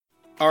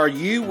Are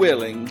you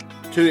willing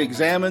to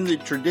examine the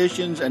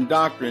traditions and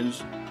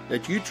doctrines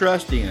that you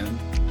trust in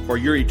for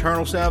your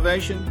eternal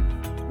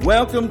salvation?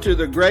 Welcome to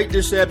the Great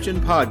Deception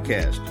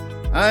Podcast.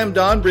 I am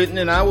Don Britton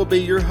and I will be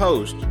your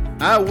host.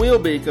 I will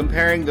be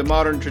comparing the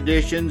modern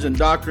traditions and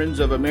doctrines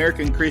of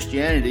American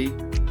Christianity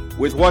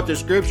with what the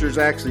Scriptures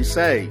actually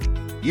say.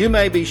 You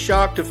may be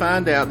shocked to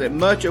find out that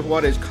much of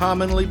what is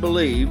commonly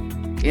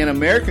believed in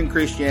American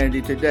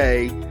Christianity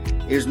today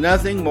is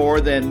nothing more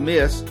than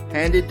myths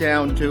handed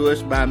down to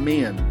us by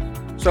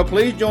men. So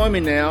please join me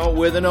now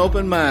with an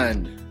open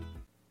mind.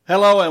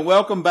 Hello and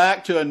welcome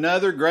back to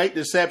another Great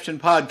Deception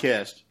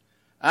Podcast.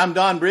 I'm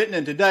Don Britton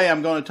and today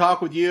I'm going to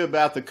talk with you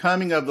about the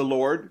coming of the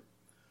Lord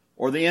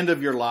or the end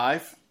of your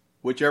life,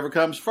 whichever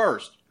comes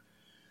first.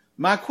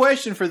 My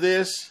question for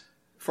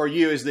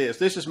you is this.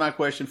 This is my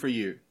question for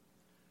you.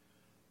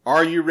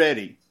 Are you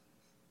ready?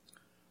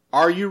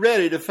 Are you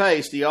ready to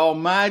face the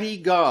Almighty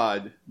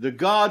God, the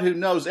God who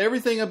knows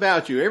everything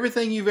about you,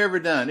 everything you've ever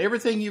done,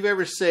 everything you've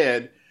ever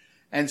said,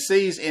 and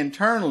sees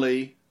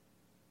internally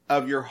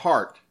of your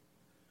heart?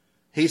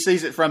 He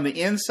sees it from the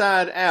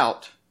inside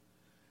out,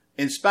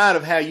 in spite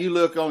of how you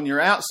look on your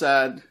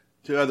outside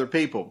to other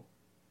people.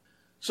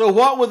 So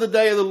what will the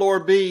day of the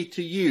Lord be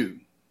to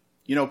you?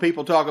 You know,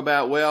 people talk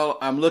about, well,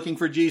 I'm looking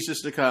for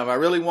Jesus to come. I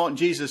really want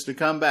Jesus to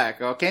come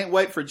back. I can't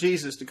wait for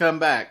Jesus to come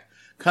back.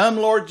 Come,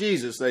 Lord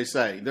Jesus, they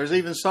say. There's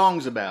even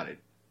songs about it.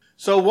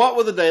 So what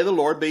will the day of the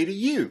Lord be to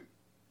you?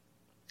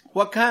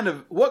 What kind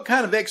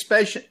of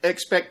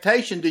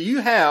expectation do you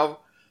have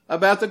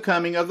about the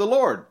coming of the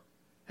Lord?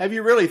 Have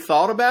you really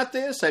thought about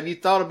this? Have you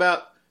thought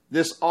about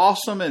this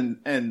awesome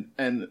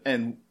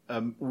and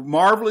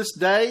marvelous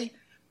day?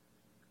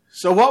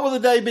 So what will the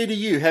day be to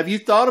you? Have you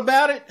thought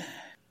about it?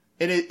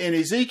 In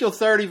Ezekiel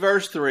 30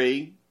 verse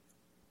 3,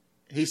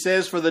 he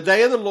says, For the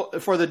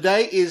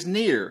day is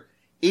near.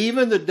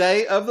 Even the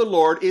day of the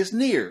Lord is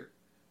near.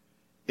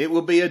 It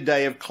will be a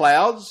day of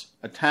clouds,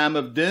 a time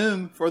of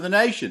doom for the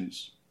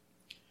nations.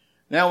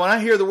 Now, when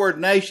I hear the word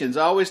nations,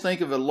 I always think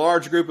of a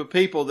large group of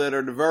people that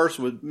are diverse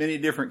with many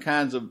different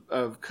kinds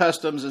of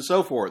customs and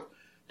so forth.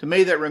 To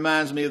me, that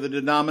reminds me of the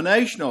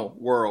denominational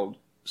world.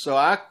 So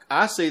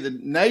I see the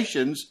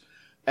nations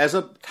as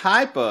a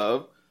type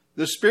of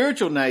the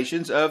spiritual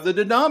nations of the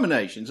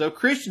denominations, of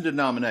Christian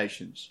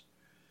denominations.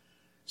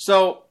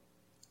 So,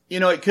 you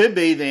know, it could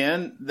be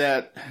then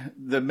that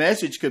the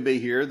message could be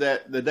here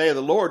that the day of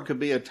the Lord could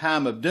be a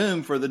time of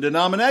doom for the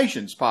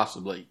denominations,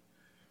 possibly.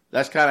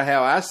 That's kind of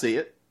how I see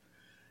it.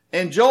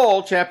 In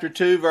Joel chapter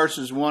 2,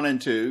 verses 1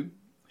 and 2,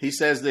 he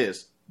says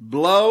this,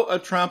 Blow a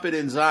trumpet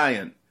in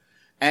Zion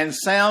and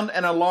sound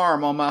an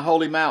alarm on my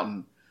holy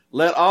mountain.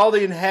 Let all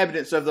the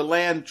inhabitants of the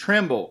land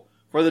tremble,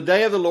 for the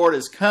day of the Lord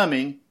is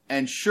coming,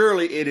 and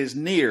surely it is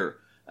near,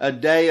 a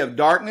day of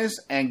darkness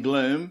and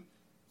gloom,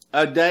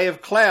 a day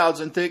of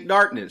clouds and thick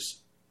darkness.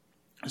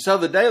 So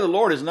the day of the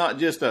Lord is not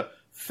just a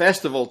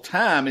festival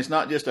time. It's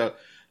not just a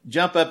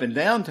jump up and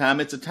down time.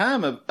 It's a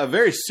time of a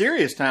very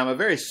serious time, a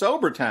very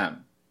sober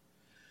time.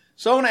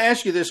 So I want to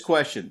ask you this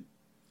question.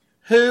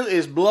 Who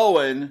is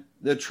blowing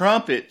the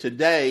trumpet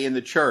today in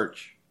the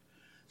church?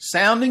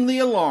 Sounding the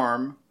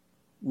alarm,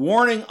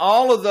 warning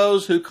all of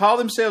those who call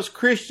themselves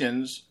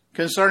Christians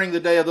concerning the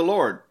day of the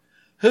Lord.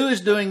 Who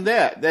is doing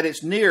that? That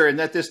it's near and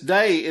that this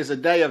day is a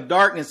day of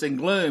darkness and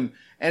gloom.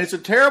 And it's a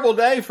terrible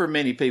day for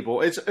many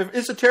people. It's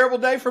a terrible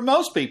day for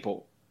most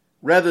people.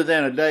 Rather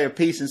than a day of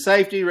peace and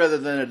safety, rather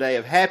than a day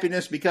of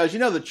happiness. Because, you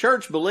know, the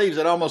church believes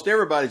that almost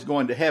everybody's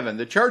going to heaven.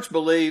 The church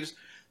believes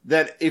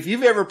that if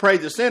you've ever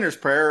prayed the sinner's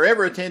prayer, or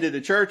ever attended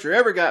a church, or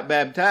ever got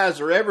baptized,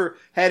 or ever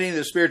had any of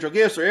the spiritual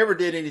gifts, or ever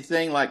did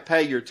anything like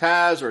pay your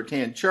tithes, or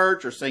attend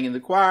church, or sing in the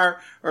choir,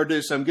 or do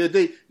some good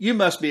deed, you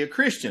must be a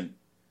Christian.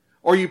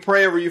 Or you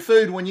pray over your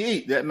food when you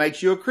eat. That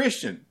makes you a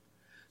Christian.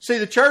 See,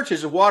 the church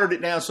has watered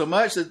it down so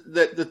much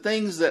that the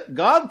things that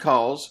God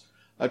calls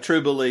a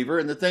true believer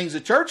and the things the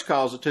church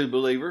calls a true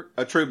believer,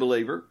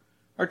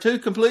 are two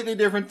completely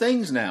different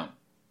things now.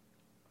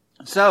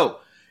 So,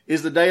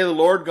 is the day of the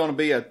Lord going to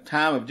be a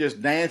time of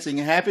just dancing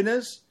and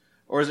happiness,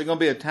 or is it going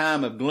to be a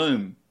time of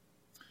gloom?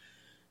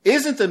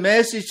 Isn't the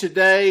message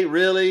today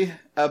really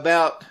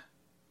about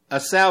a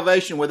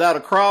salvation without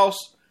a cross,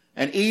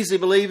 an easy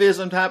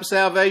believism type of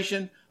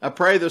salvation, a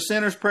pray the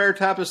sinner's prayer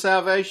type of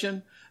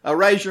salvation, a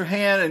raise your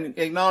hand and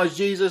acknowledge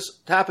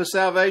Jesus type of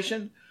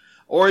salvation?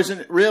 Or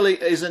isn't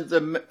the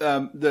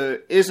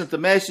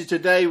message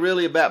today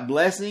really about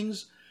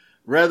blessings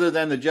rather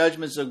than the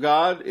judgments of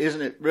God?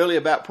 Isn't it really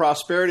about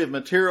prosperity of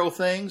material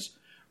things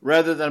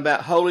rather than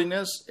about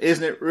holiness?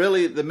 Isn't it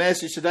really the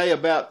message today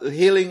about the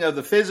healing of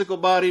the physical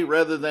body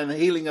rather than the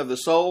healing of the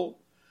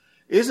soul?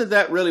 Isn't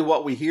that really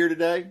what we hear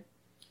today?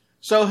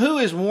 So who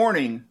is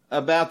warning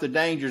about the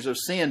dangers of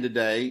sin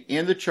today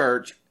in the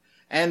church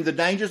and the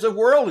dangers of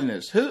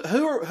worldliness? Who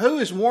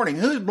is warning?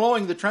 Who is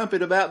blowing the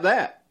trumpet about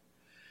that?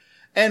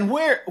 And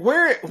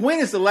when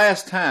is the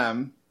last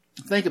time,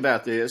 think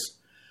about this,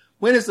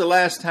 when is the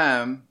last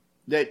time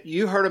that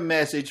you heard a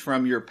message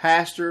from your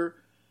pastor,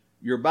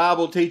 your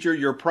Bible teacher,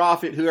 your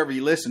prophet, whoever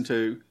you listen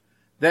to,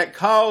 that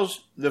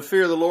cause the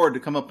fear of the Lord to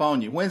come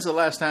upon you. When's the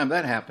last time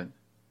that happened?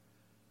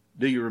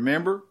 Do you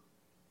remember?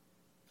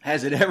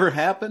 Has it ever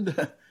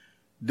happened?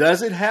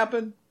 Does it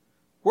happen?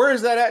 Where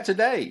is that at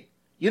today?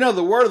 You know,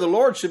 the word of the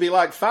Lord should be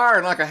like fire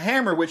and like a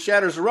hammer which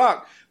shatters a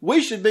rock.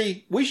 We should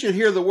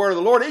hear the word of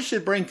the Lord. It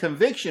should bring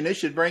conviction. It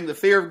should bring the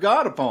fear of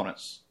God upon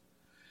us.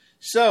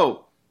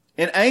 So,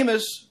 in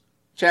Amos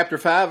chapter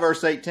 5,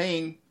 verse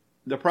 18,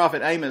 the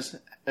prophet Amos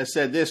has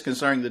said this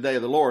concerning the day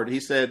of the Lord. He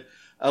said,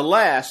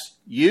 "Alas,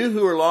 you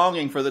who are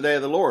longing for the day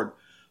of the Lord,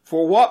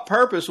 for what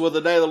purpose will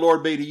the day of the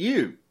Lord be to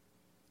you?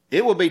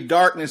 It will be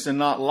darkness and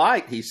not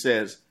light," he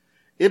says.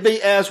 "It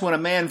be as when a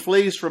man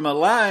flees from a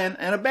lion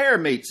and a bear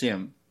meets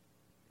him.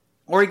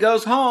 Or he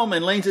goes home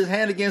and leans his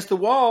hand against the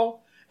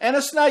wall and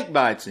a snake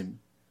bites him.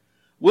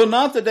 Will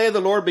not the day of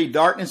the Lord be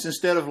darkness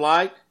instead of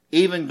light,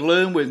 even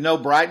gloom with no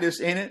brightness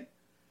in it?"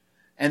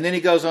 And then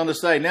he goes on to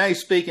say, now he's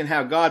speaking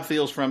how God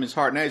feels from his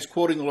heart. Now he's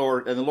quoting the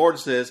Lord, and the Lord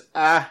says,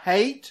 "I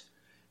hate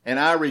and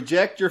I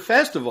reject your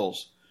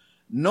festivals,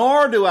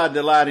 nor do I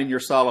delight in your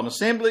solemn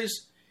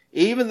assemblies,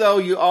 even though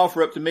you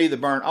offer up to me the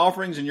burnt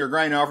offerings and your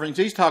grain offerings."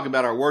 He's talking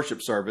about our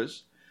worship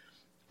service.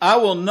 "I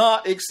will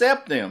not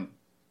accept them.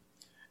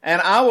 And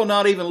I will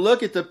not even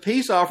look at the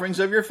peace offerings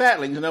of your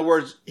fatlings." In other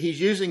words, he's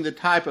using the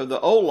type of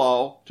the old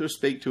law to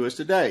speak to us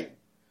today.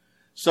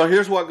 So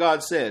here's what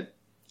God said.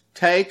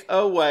 "Take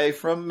away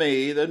from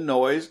me the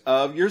noise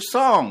of your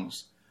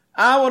songs.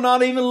 I will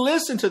not even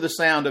listen to the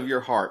sound of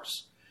your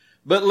harps.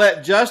 But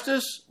let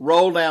justice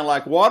roll down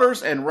like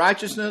waters and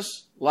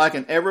righteousness like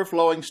an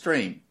ever-flowing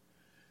stream."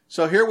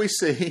 So here we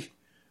see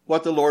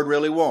what the Lord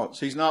really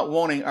wants. He's not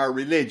wanting our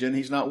religion.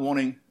 He's not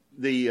wanting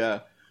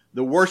the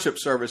worship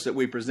service that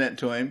we present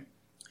to him.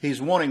 He's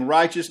wanting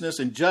righteousness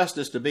and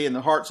justice to be in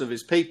the hearts of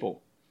his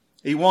people.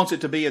 He wants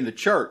it to be in the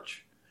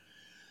church.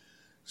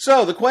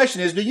 So the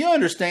question is, do you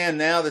understand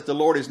now that the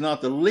Lord is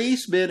not the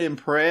least bit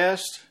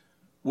impressed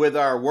with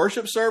our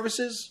worship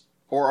services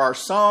or our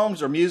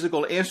songs or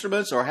musical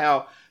instruments or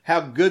how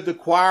good the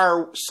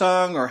choir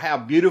sung or how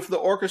beautiful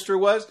the orchestra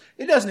was?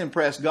 It doesn't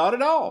impress God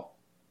at all.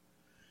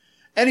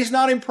 And he's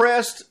not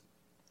impressed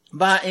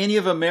by any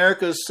of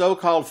America's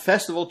so-called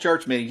festival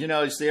church meetings. You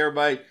know, you see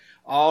everybody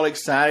all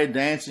excited,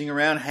 dancing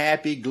around,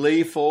 happy,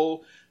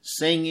 gleeful,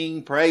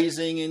 singing,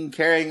 praising, and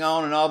carrying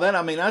on and all that.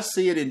 I mean, I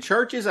see it in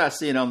churches. I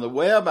see it on the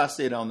web. I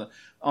see it on the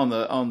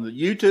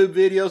YouTube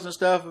videos and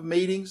stuff of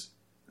meetings.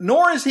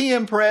 Nor is he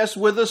impressed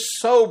with the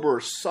sober,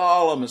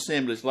 solemn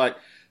assemblies. Like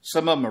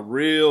some of them are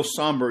real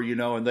somber, you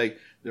know, and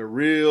they're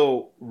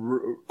real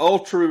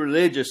ultra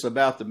religious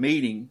about the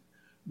meeting.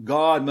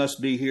 God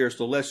must be here,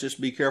 so let's just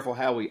be careful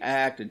how we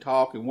act and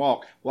talk and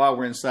walk while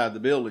we're inside the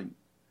building.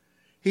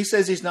 He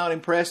says he's not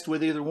impressed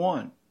with either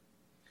one.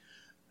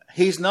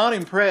 He's not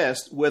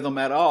impressed with them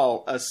at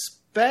all,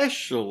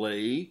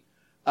 especially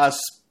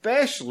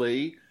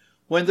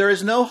when there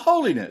is no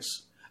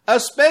holiness,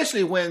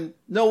 especially when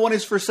no one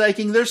is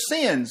forsaking their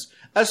sins,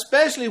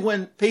 especially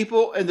when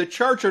people in the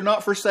church are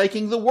not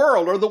forsaking the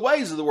world or the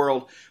ways of the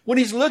world. When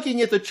he's looking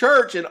at the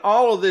church and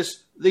all of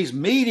these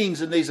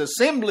meetings and these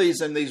assemblies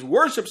and these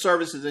worship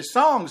services and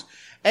songs,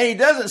 and he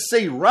doesn't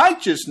see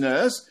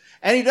righteousness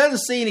and he doesn't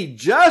see any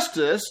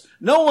justice.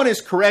 No one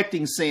is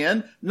correcting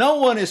sin. No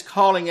one is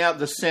calling out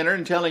the sinner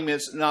and telling him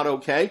it's not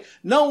okay.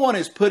 No one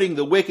is putting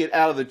the wicked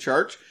out of the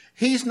church.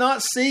 He's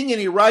not seeing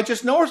any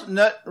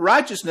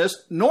righteousness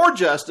nor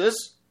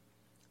justice.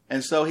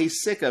 And so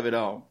he's sick of it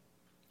all.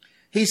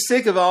 He's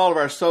sick of all of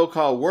our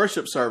so-called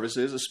worship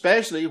services,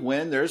 especially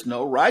when there's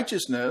no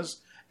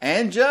righteousness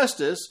and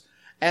justice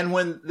and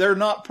when they're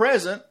not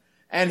present.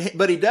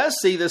 But he does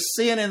see the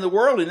sin and the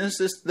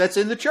worldliness that's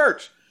in the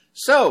church.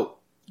 So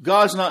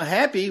God's not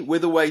happy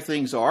with the way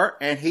things are,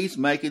 and he's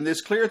making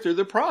this clear through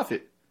the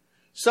prophet.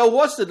 So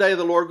what's the day of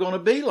the Lord going to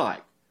be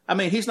like? I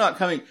mean, he's not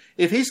coming.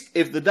 If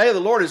the day of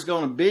the Lord is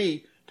going to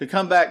be to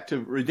come back to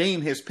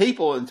redeem his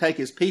people and take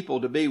his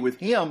people to be with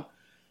him,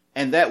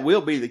 and that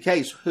will be the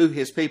case, who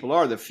his people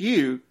are, the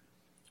few,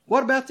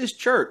 what about this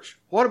church?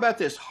 What about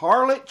this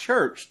harlot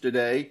church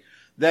today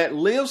that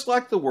lives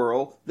like the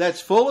world,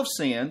 that's full of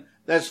sin,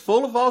 that's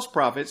full of false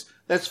prophets,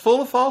 that's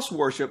full of false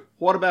worship?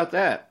 What about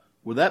that?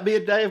 Will that be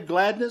a day of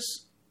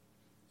gladness?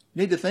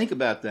 You need to think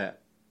about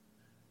that.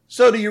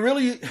 So do you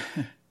really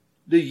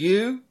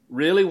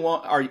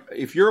want,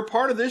 if you're a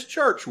part of this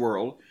church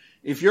world,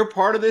 if you're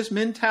part of this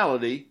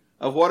mentality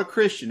of what a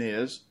Christian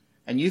is,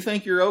 and you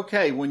think you're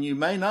okay when you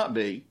may not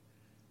be,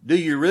 do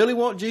you really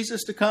want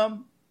Jesus to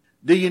come?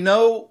 Do you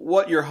know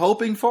what you're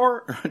hoping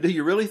for? Do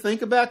you really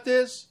think about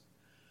this?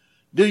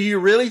 Do you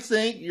really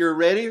think you're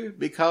ready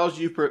because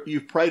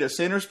you've prayed a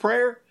sinner's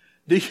prayer?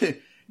 Do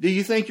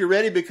you think you're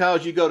ready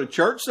because you go to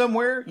church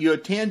somewhere? You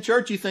attend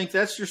church? You think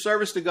that's your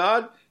service to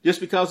God? Just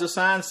because the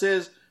sign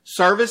says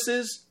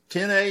services,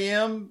 10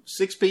 a.m.,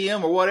 6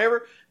 p.m. or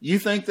whatever? You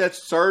think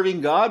that's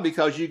serving God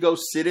because you go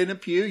sit in a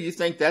pew? You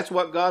think that's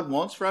what God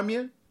wants from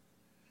you?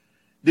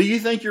 Do you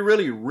think you're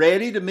really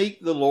ready to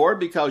meet the Lord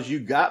because you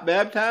got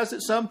baptized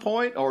at some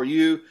point? Or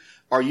you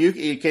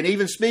can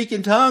even speak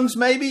in tongues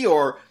maybe?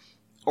 Or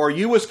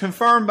you was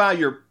confirmed by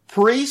your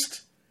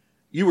priest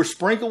You were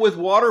sprinkled with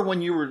water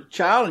when you were a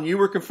child and you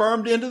were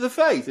confirmed into the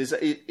faith.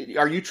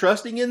 Are you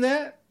trusting in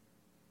that?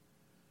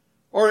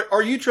 Or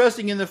are you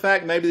trusting in the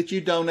fact maybe that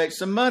you donate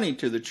some money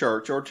to the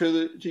church, or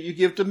you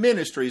give to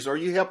ministries, or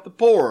you help the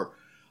poor,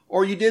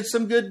 or you did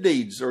some good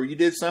deeds, or you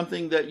did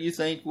something that you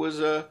think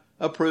was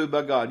approved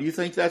by God? You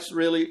think that's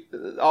really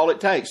all it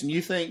takes, and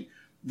you think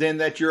then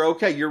that you're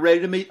okay.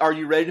 Are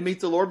you ready to meet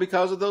the Lord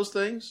because of those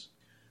things?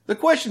 The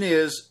question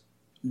is,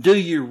 do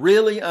you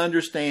really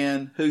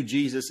understand who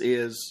Jesus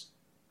is?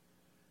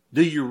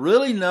 Do you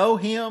really know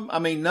him? I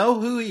mean, know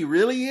who he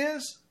really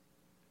is?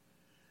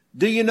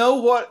 Do you know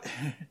what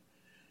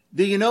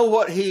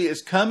he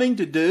is coming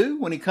to do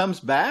when he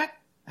comes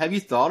back? Have you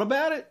thought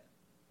about it?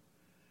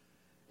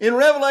 In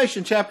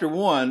Revelation chapter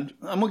 1,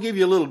 I'm going to give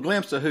you a little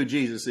glimpse of who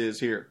Jesus is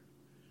here.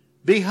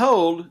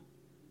 Behold,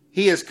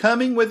 he is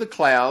coming with the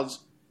clouds,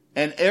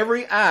 and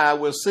every eye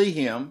will see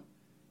him,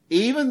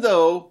 even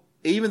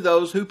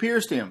those who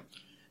pierced him.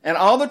 And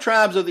all the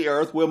tribes of the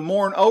earth will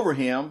mourn over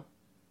him.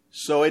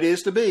 So it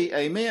is to be.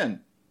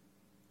 Amen.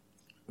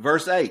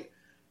 Verse 8.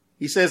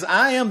 He says,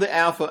 I am the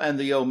Alpha and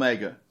the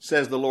Omega,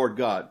 says the Lord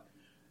God,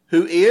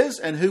 who is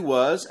and who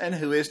was and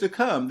who is to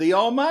come, the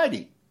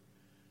Almighty.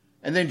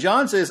 And then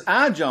John says,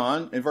 I,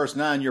 John, in verse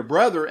 9, your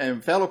brother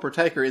and fellow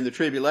partaker in the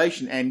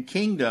tribulation and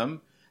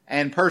kingdom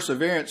and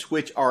perseverance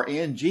which are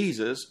in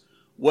Jesus,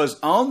 was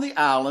on the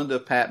island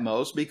of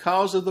Patmos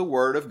because of the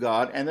word of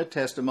God and the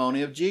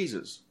testimony of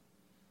Jesus.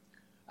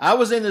 I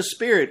was in the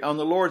Spirit on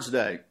the Lord's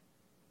day,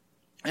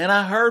 and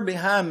I heard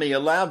behind me a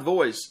loud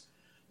voice,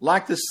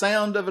 like the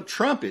sound of a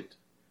trumpet.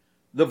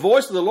 The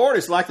voice of the Lord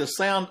is like the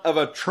sound of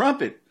a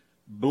trumpet,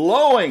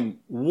 blowing,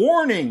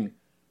 warning,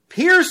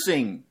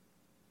 piercing,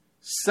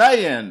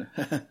 saying,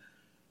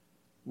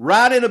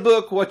 write in a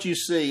book what you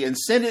see and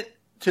send it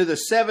to the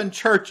 7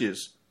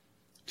 churches,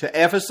 to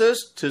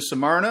Ephesus, to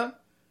Smyrna,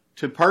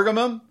 to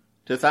Pergamum,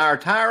 to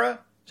Thyatira,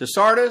 to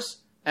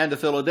Sardis, and to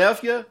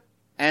Philadelphia,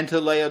 and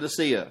to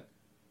Laodicea.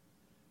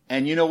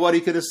 And you know what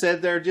he could have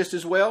said there just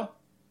as well?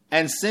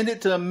 And send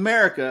it to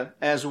America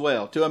as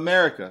well, to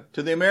America,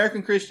 to the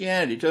American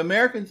Christianity, to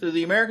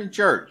the American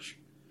church.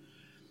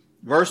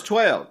 Verse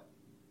 12.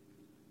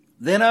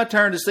 Then I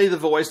turned to see the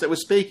voice that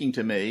was speaking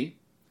to me,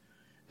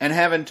 and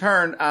having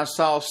turned, I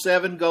saw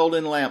 7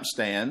 golden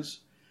lampstands,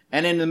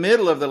 and in the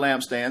middle of the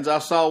lampstands I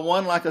saw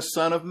one like a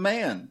son of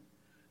man,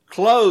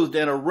 clothed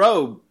in a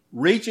robe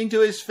reaching to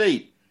his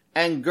feet,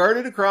 and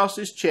girded across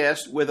his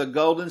chest with a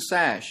golden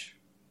sash.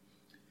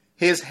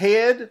 His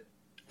head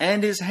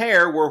and his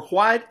hair were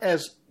white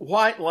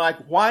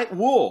like white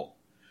wool,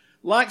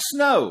 like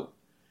snow,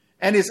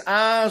 and his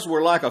eyes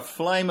were like a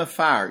flame of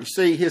fire. You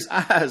see, his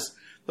eyes,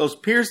 those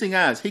piercing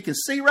eyes, he can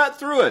see right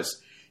through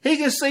us. He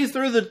can see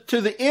through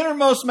to the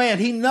innermost man.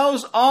 He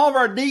knows all of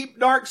our deep,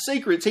 dark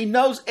secrets. He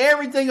knows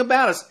everything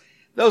about us.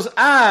 Those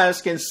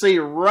eyes can see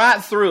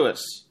right through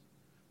us.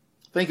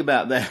 Think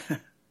about that.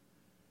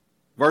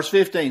 Verse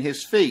 15,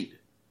 his feet,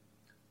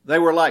 they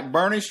were like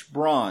burnished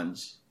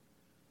bronze,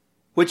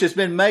 which has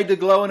been made to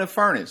glow in a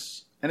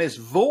furnace. And his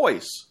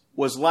voice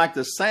was like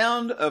the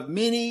sound of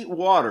many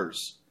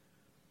waters.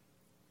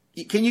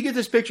 Can you get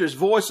this picture? His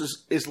voice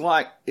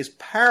is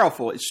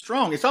powerful. It's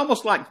strong. It's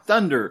almost like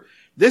thunder.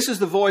 This is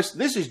the voice.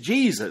 This is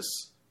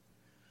Jesus.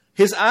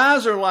 His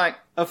eyes are like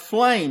a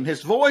flame.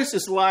 His voice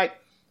is like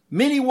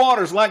many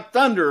waters, like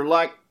thunder,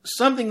 like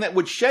something that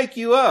would shake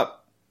you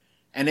up.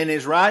 And in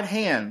his right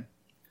hand,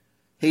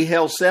 he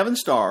held 7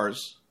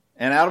 stars,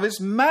 and out of his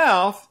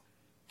mouth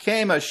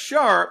came a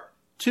sharp,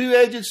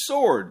 2-edged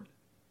sword.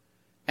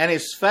 And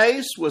his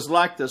face was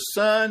like the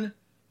sun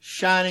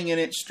shining in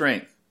its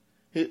strength.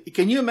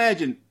 Can you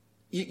imagine?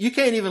 You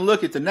can't even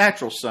look at the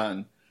natural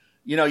sun.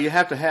 You know, you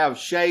have to have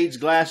shades,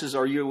 glasses,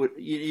 or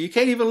you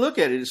can't even look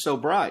at it. It's so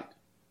bright.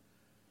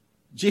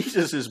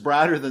 Jesus is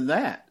brighter than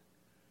that.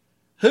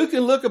 Who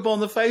can look upon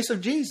the face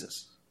of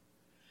Jesus?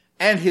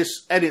 And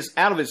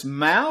out of his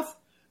mouth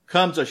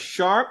comes a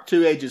sharp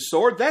 2-edged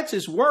sword. That's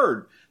his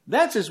word.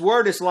 That's his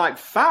word. It's like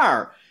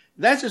fire.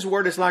 That's his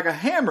word. It's like a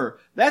hammer.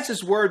 That's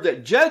his word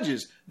that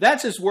judges.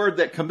 That's his word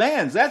that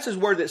commands. That's his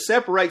word that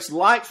separates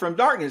light from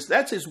darkness.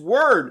 That's his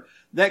word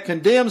that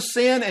condemns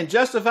sin and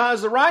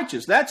justifies the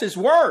righteous. That's his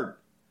word.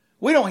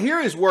 We don't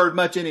hear his word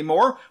much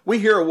anymore. We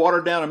hear a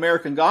watered down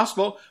American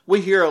gospel.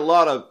 We hear a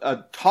lot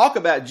of talk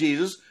about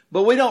Jesus,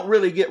 but we don't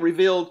really get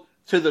revealed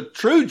to the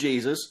true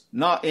Jesus,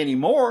 not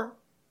anymore.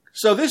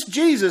 So this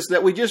Jesus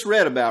that we just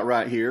read about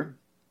right here,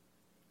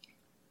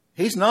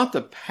 he's not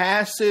the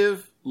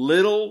passive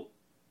little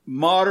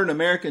modern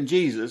American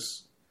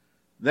Jesus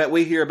that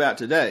we hear about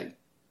today.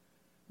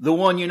 The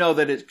one, you know,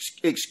 that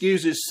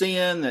excuses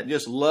sin, that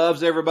just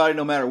loves everybody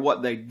no matter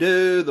what they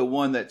do. The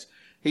one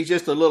he's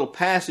just a little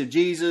passive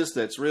Jesus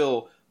that's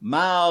real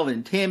mild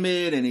and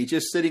timid, and he's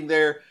just sitting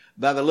there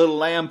by the little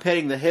lamb,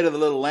 petting the head of the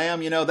little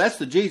lamb. You know, that's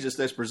the Jesus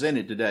that's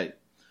presented today.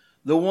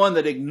 The one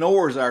that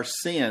ignores our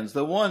sins.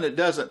 The one that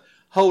doesn't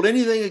hold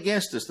anything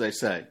against us, they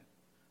say.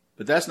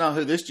 But that's not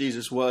who this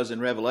Jesus was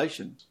in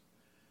Revelation.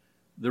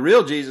 The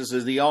real Jesus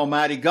is the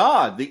Almighty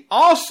God, the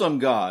awesome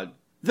God,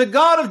 The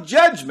God of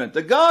judgment,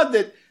 the God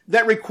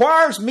that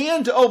requires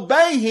men to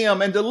obey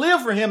Him and to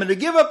live for Him and to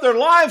give up their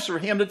lives for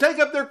Him, to take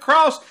up their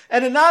cross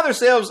and deny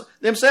themselves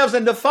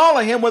and to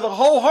follow Him with a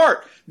whole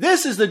heart.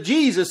 This is the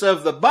Jesus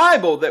of the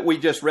Bible that we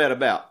just read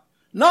about.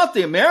 Not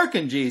the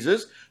American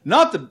Jesus,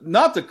 not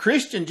the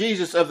Christian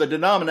Jesus of the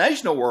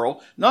denominational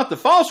world, not the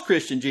false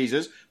Christian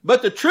Jesus,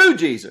 but the true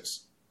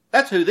Jesus.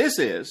 That's who this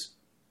is.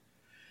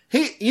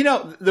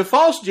 The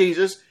false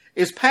Jesus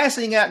is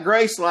passing out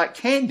grace like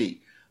candy.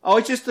 Oh,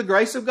 it's just the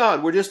grace of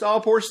God. We're just all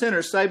poor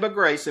sinners saved by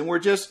grace. And we're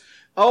just,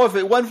 if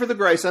it wasn't for the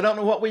grace, I don't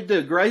know what we'd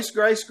do. Grace,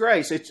 grace,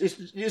 grace.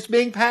 It's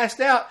being passed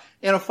out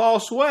in a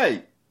false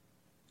way.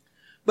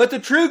 But the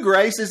true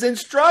grace is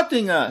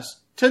instructing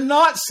us to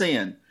not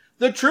sin.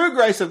 The true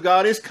grace of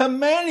God is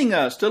commanding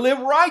us to live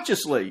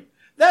righteously.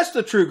 That's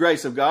the true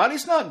grace of God.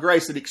 It's not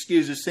grace that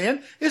excuses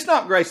sin. It's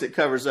not grace that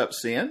covers up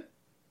sin.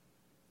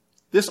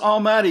 This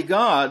Almighty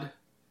God,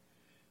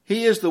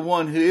 He is the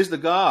one who is the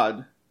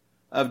God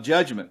of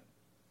judgment.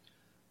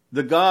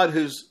 The God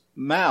whose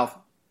mouth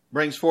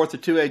brings forth a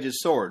two-edged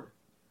sword.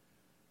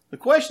 The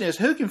question is,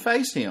 who can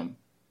face Him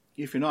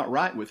if you're not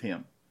right with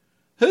Him?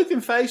 Who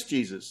can face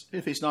Jesus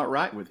if he's not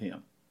right with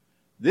Him?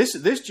 This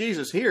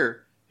Jesus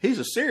here, He's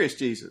a serious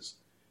Jesus.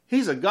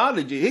 He's a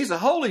godly Jesus. He's a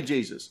holy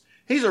Jesus.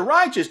 He's a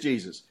righteous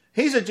Jesus.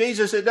 He's a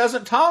Jesus that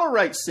doesn't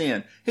tolerate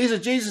sin. He's a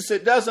Jesus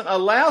that doesn't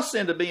allow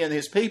sin to be in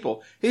His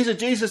people. He's a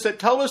Jesus that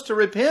told us to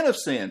repent of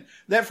sin,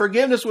 that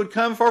forgiveness would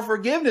come for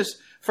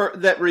forgiveness,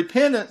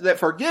 that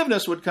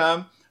forgiveness would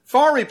come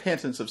for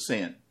repentance of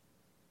sin.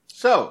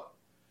 So,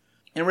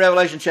 in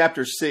Revelation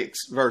chapter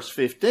 6, verse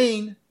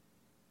 15,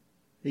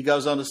 He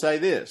goes on to say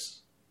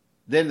this: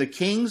 Then the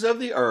kings of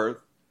the earth,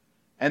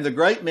 and the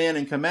great men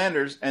and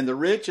commanders, and the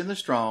rich and the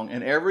strong,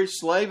 and every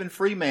slave and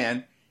free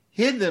man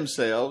hid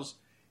themselves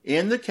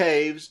in the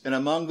caves and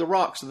among the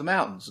rocks of the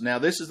mountains. Now,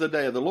 this is the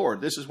day of the Lord.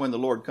 This is when the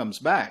Lord comes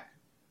back.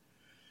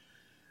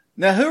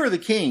 Now, who are the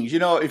kings?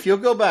 If you'll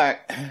go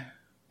back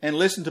and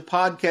listen to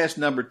podcast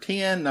number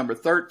 10, number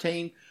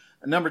 13.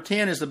 Number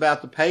 10 is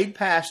about the paid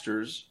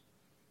pastors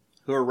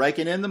who are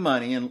raking in the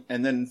money. And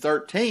then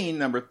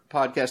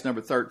podcast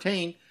number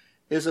 13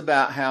 is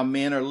about how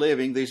men are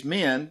living.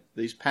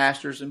 These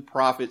pastors and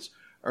prophets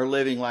are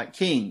living like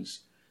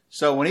kings.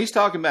 So when he's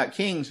talking about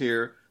kings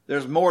here,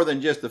 there's more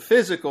than just the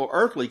physical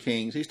earthly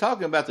kings. He's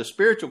talking about the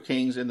spiritual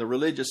kings in the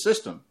religious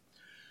system.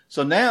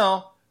 So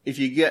now, if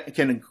you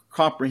can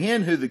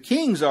comprehend who the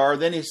kings are,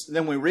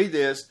 then we read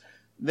this,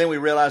 then we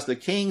realize the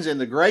kings and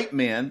the great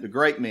men,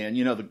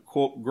 the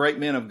quote, great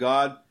men of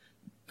God.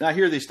 I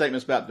hear these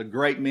statements about the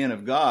great men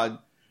of God.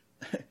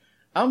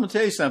 I'm going to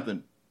tell you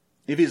something.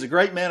 If he's a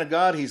great man of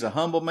God, he's a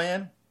humble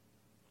man.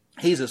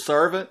 He's a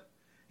servant.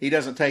 He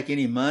doesn't take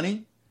any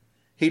money.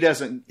 He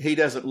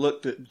doesn't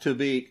look to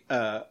be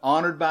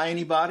honored by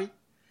anybody.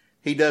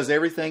 He does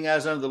everything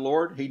as unto the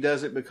Lord. He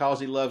does it because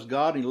he loves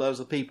God and he loves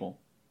the people.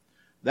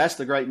 That's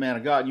the great man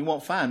of God. You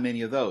won't find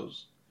many of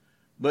those.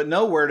 But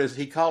nowhere does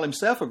he call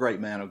himself a great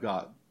man of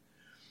God.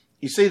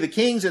 You see, the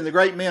kings and the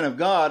great men of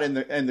God and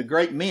the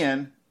great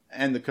men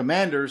and the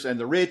commanders and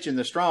the rich and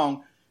the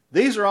strong,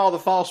 these are all the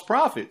false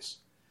prophets.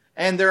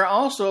 And there are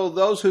also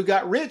those who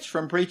got rich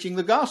from preaching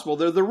the gospel.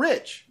 They're the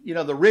rich,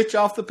 the rich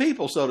off the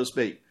people, so to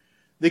speak.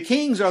 The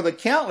kings are the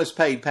countless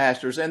paid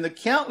pastors and the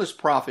countless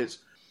prophets.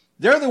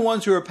 They're the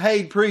ones who are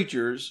paid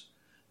preachers,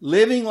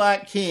 living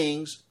like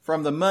kings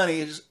from the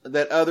monies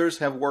that others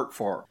have worked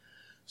for.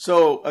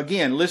 So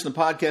again, listen to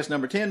podcast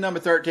number 10, number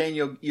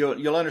 13.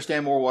 You'll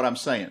understand more what I'm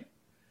saying.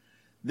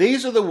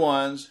 These are the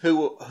ones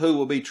who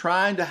will be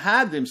trying to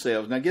hide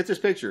themselves. Now get this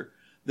picture.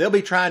 They'll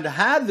be trying to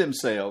hide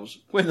themselves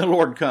when the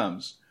Lord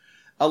comes.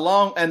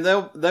 And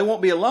they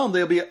won't be alone.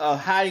 They'll be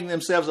hiding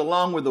themselves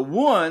along with the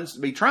ones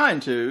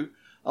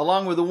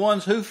along with the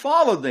ones who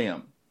followed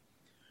them.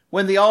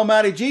 When the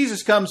Almighty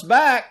Jesus comes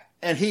back,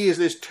 and He is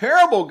this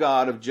terrible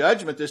God of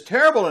judgment, this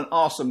terrible and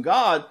awesome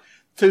God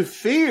to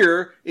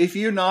fear if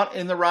you're not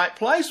in the right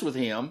place with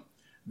Him,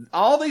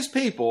 all these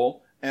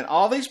people and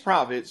all these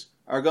prophets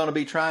are going to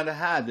be trying to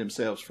hide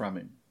themselves from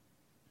Him.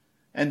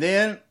 And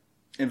then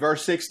in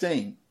verse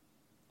 16,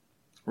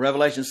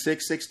 Revelation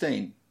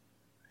 6:16,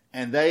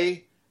 and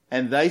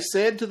they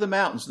said to the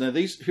mountains. Now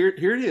here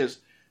it is.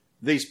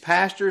 These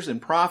pastors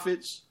and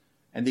prophets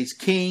and these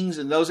kings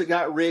and those that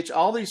got rich,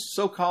 all these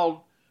so-called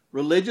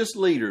religious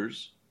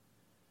leaders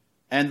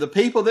and the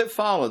people that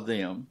followed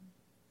them,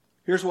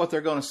 here's what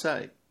they're going to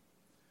say.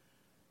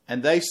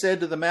 And they said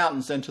to the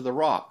mountains and to the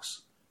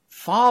rocks,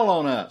 fall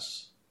on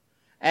us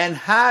and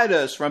hide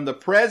us from the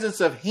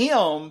presence of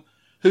Him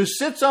who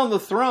sits on the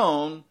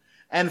throne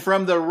and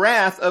from the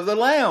wrath of the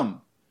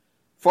Lamb.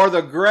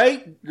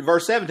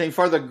 Verse 17,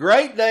 for the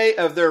great day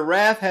of their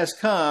wrath has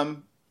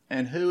come,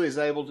 and who is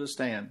able to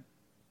stand?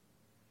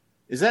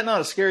 Is that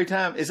not a scary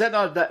time? Is that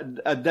not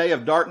a day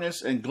of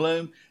darkness and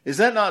gloom? Is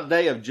that not a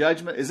day of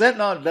judgment? Is that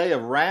not a day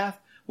of wrath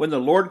when the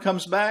Lord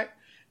comes back?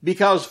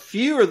 Because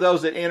few are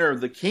those that enter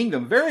the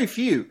kingdom, very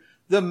few.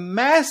 the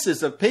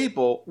masses of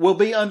people will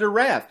be under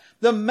wrath.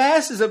 The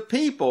masses of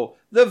people,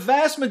 the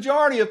vast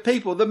majority of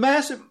people, the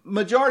massive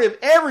majority of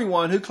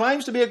everyone who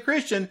claims to be a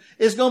Christian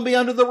is going to be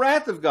under the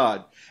wrath of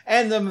God.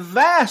 And the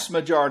vast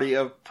majority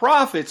of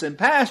prophets and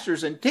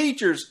pastors and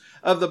teachers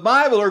of the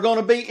Bible are going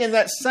to be in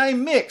that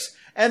same mix.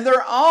 And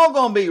they're all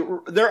going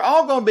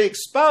to be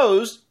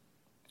exposed.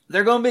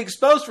 They're going to be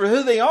exposed for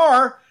who they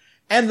are.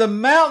 And they're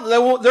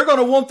going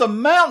to want the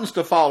mountains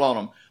to fall on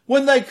them.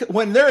 When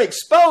they're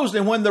exposed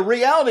and when the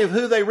reality of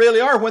who they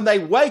really are, when they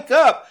wake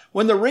up,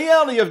 when the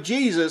reality of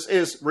Jesus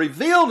is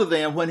revealed to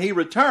them when he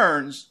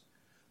returns,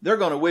 they're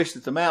going to wish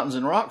that the mountains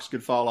and rocks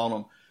could fall on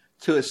them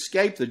to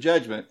escape the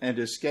judgment and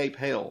to escape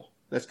hell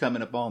that's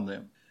coming upon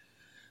them.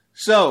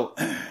 So,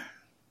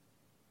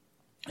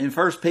 in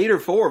 1 Peter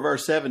 4,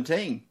 verse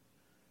 17,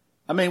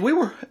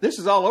 this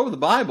is all over the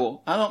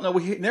Bible. I don't know,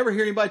 we never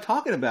hear anybody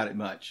talking about it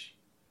much.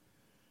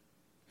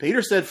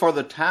 Peter said, for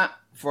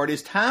it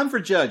is time for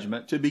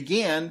judgment to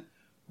begin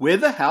with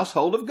the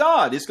household of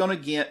God. It's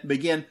going to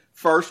begin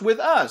first with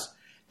us.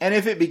 And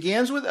if it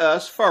begins with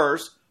us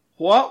first,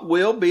 what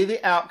will be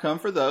the outcome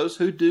for those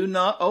who do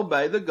not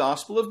obey the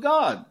gospel of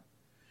God?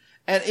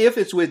 And if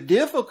it's with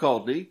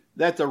difficulty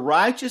that the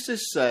righteous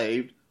is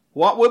saved,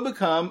 what will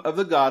become of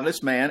the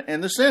godless man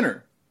and the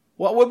sinner?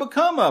 What will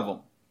become of them?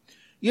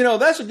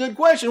 That's a good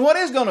question. What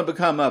is going to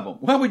become of them?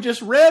 Well, we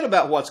just read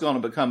about what's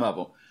going to become of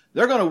them.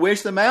 They're going to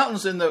wish the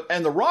mountains and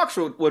the rocks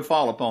would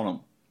fall upon them.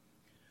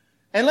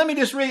 And let me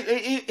just read,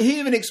 he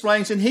even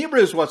explains in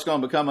Hebrews what's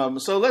going to become of them.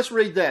 So let's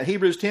read that.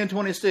 Hebrews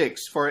 10:26,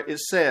 for it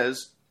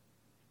says,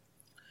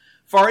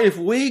 for if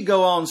we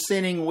go on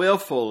sinning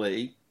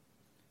willfully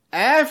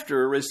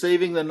after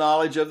receiving the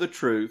knowledge of the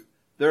truth,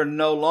 there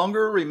no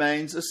longer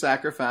remains a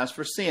sacrifice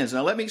for sins.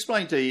 Now let me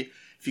explain to you,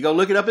 if you go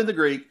look it up in the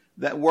Greek,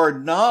 that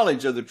word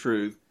knowledge of the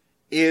truth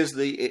is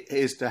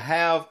to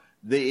have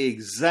the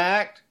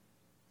exact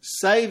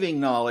saving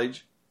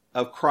knowledge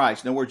of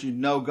Christ. In other words, you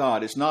know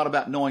God. It's not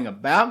about knowing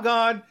about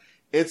God.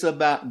 It's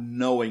about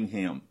knowing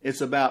him.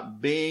 It's about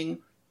being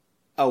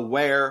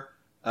aware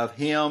of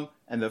him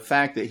and the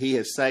fact that he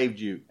has saved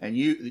you. And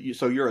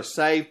so you're a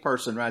saved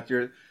person right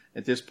there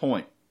at this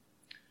point.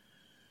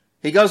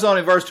 He goes on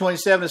in verse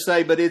 27 to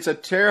say, but it's a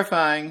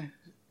terrifying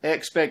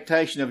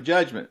expectation of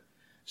judgment.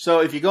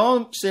 So if you go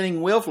on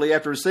sinning willfully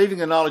after receiving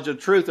the knowledge of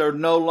truth, there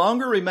no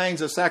longer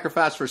remains a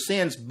sacrifice for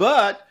sins,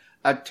 but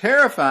a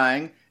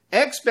terrifying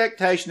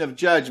expectation of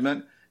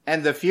judgment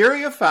and the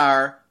fury of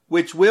fire,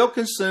 which will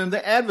consume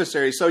the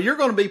adversary. So you're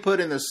going to be put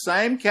in the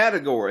same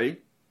category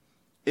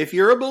if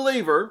you're a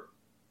believer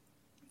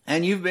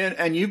and you've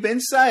been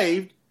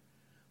saved,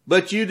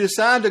 but you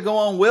decide to go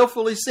on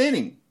willfully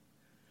sinning.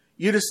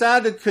 You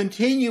decide to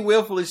continue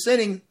willfully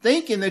sinning,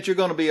 thinking that you're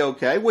going to be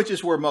okay, which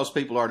is where most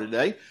people are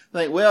today.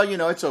 Think, well,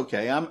 it's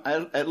okay.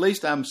 At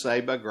least I'm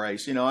saved by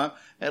grace.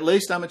 At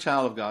least I'm a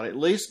child of God. At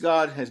least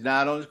God has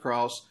died on his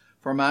cross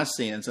for my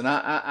sins. And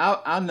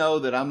I know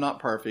that I'm not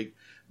perfect,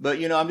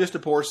 but I'm just a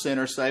poor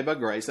sinner saved by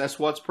grace. That's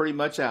what's pretty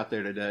much out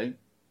there today.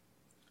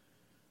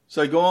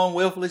 So go on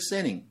willfully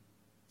sinning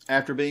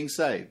after being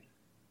saved.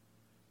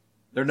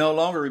 There no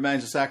longer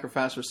remains a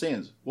sacrifice for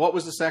sins. What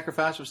was the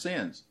sacrifice for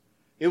sins?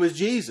 It was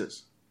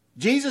Jesus.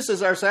 Jesus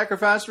is our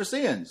sacrifice for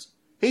sins.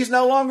 He's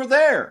no longer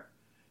there.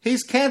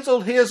 He's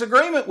canceled his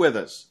agreement with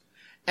us.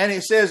 And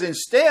it says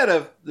instead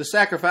of the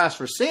sacrifice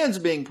for sins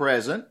being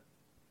present,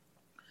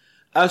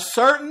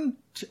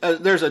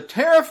 there's a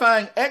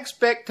terrifying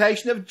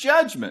expectation of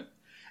judgment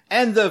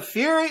and the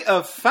fury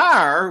of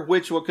fire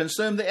which will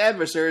consume the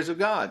adversaries of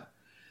God.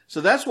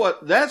 So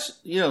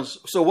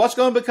so what's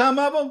going to become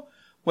of them?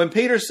 When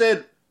Peter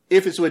said,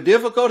 if it's with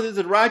difficulty that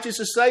the righteous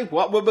is saved,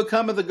 what will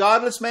become of the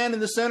godless man in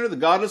the center? The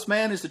godless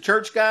man is the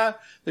church guy,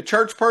 the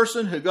church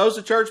person who goes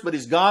to church, but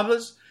he's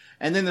godless.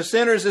 And then the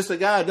sinner is just the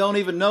guy who don't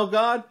even know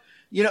God.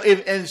 And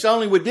it's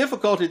only with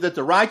difficulty that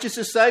the righteous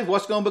is saved.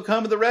 What's going to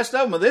become of the rest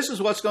of them? Well, this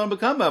is what's going to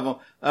become of them.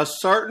 A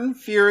certain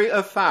fury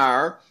of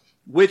fire,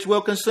 which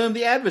will consume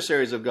the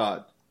adversaries of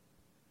God.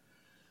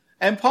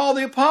 And Paul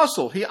the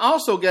apostle, he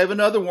also gave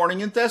another warning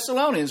in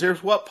Thessalonians.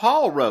 Here's what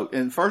Paul wrote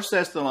in 1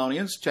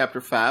 Thessalonians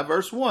chapter 5,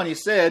 verse 1. He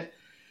said,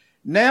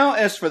 now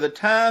as for the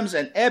times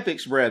and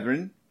epochs,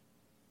 brethren,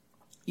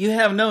 you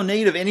have no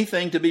need of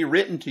anything to be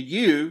written to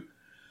you,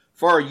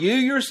 for you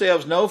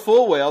yourselves know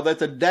full well that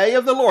the day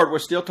of the Lord, we're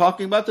still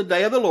talking about the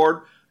day of the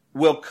Lord,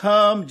 will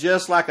come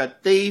just like a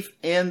thief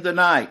in the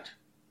night.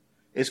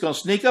 It's going to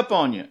sneak up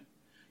on you.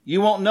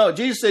 You won't know.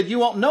 Jesus said, you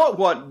won't know at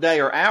what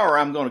day or hour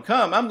I'm going to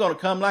come. I'm going to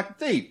come like a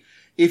thief.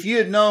 If you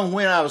had known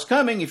when I was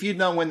coming, if you'd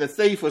known when the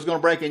thief was going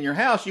to break in your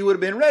house, you would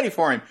have been ready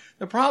for him.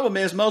 The problem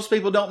is most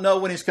people don't know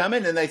when he's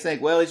coming, and they think,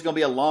 well, he's going to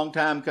be a long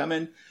time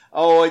coming.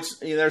 Oh,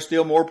 there's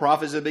still more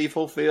prophecies to be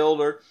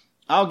fulfilled, or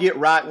I'll get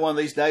right one of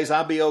these days.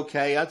 I'll be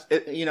okay.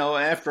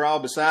 After all,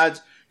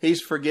 besides,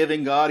 he's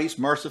forgiving God. He's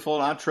merciful.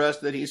 And I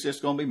trust that he's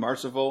just going to be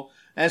merciful,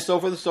 and so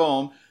forth and so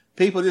on.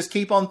 People just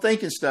keep on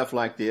thinking stuff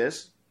like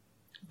this.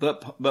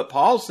 But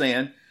Paul's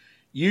saying,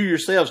 you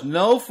yourselves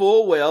know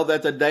full well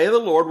that the day of the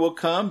Lord will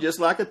come just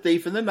like a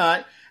thief in the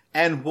night,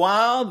 And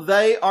while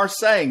they are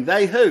saying,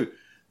 they who?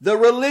 The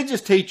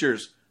religious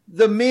teachers,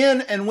 the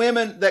men and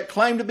women that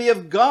claim to be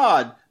of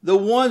God, the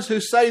ones who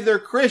say they're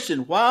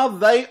Christian, while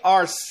they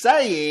are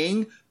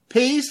saying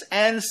peace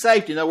and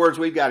safety, in other words,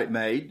 we've got it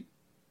made,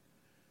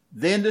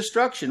 then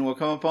destruction will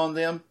come upon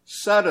them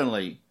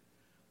suddenly.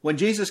 When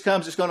Jesus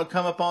comes, it's going to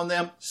come upon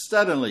them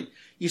suddenly.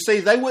 You see,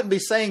 they wouldn't be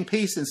saying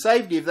peace and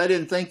safety if they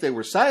didn't think they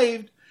were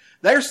saved.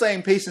 They're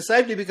saying peace and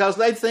safety because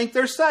they think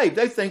they're saved.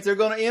 They think they're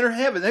going to enter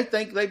heaven. They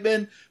think they've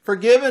been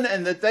forgiven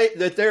and that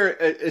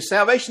their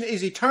salvation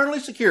is eternally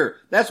secure.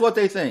 That's what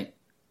they think.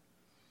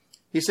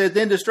 He said,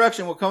 then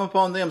destruction will come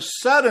upon them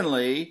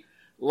suddenly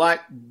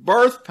like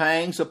birth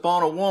pangs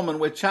upon a woman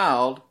with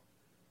child,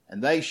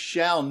 and they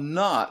shall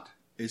not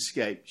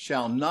escape.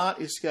 Shall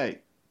not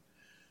escape.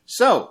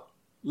 So,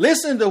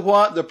 listen to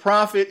what the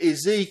prophet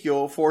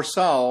Ezekiel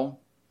foresaw.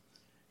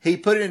 He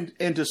put it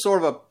into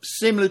sort of a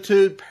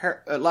similitude,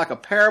 like a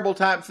parable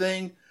type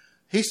thing.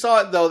 He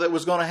saw it, though, that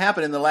was going to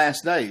happen in the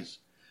last days.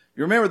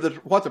 You remember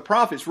what the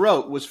prophets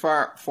wrote was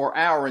for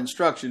our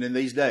instruction in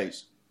these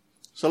days.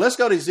 So let's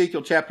go to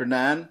Ezekiel chapter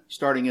 9,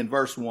 starting in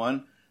verse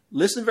 1.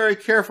 Listen very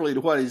carefully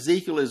to what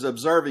Ezekiel is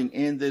observing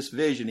in this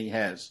vision he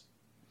has.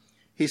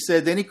 He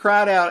said, then he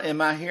cried out in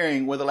my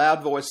hearing with a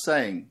loud voice,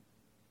 saying,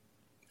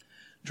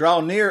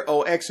 draw near,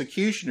 O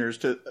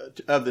executioners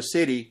of the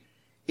city,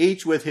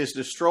 each with his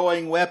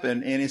destroying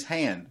weapon in his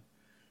hand.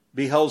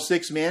 Behold,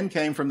 6 men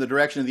came from the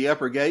direction of the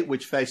upper gate,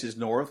 which faces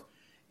north,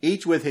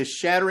 each with his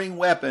shattering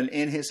weapon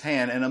in his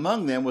hand, and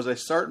among them was a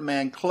certain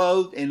man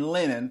clothed in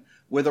linen,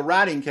 with a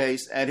writing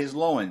case at his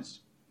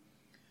loins.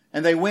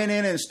 And they went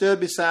in and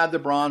stood beside the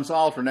bronze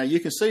altar. Now you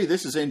can see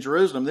this is in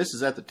Jerusalem. This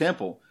is at the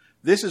temple.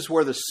 This is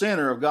where the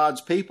center of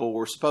God's people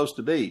were supposed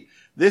to be.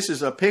 This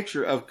is a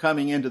picture of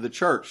coming into the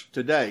church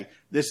today.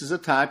 This is a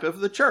type of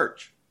the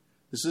church.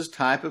 This is a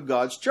type of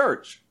God's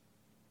church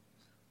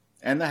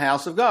and the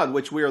house of God,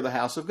 which we are the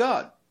house of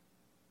God.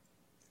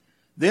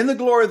 Then the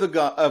glory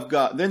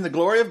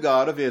of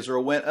God of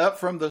Israel went up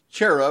from the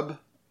cherub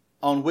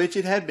on which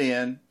it had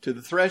been to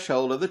the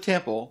threshold of the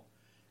temple,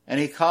 and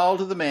he called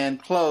to the man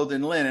clothed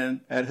in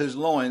linen, at whose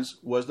loins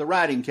was the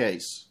writing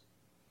case.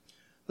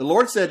 The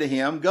Lord said to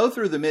him, go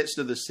through the midst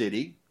of the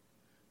city.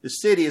 The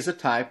city is a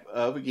type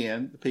of,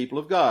 again, the people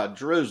of God,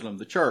 Jerusalem,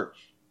 the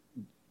church,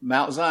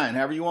 Mount Zion,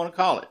 however you want to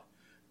call it.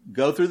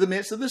 Go through the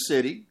midst of the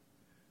city,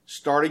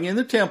 starting in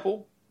the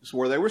temple, that's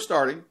where they were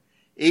starting,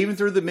 even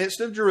through the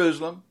midst of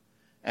Jerusalem,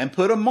 and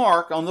put a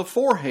mark on the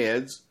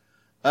foreheads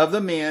of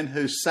the men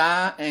who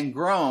sigh and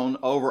groan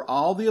over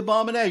all the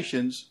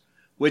abominations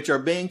which are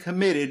being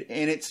committed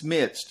in its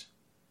midst.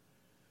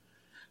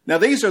 Now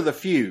these are the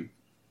few.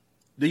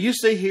 Do you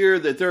see here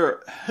that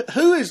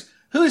who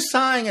is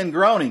sighing and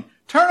groaning?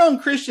 Turn on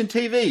Christian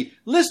TV.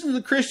 Listen to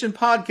the Christian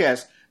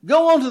podcast.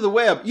 Go onto the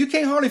web. You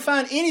can't hardly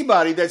find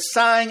anybody that's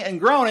sighing and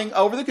groaning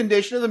over the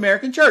condition of the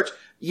American church.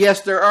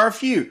 Yes, there are a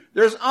few.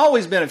 There's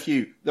always been a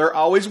few. There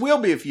always will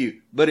be a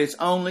few, but it's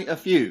only a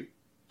few.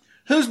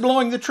 Who's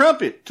blowing the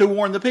trumpet to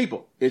warn the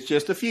people? It's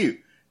just a few.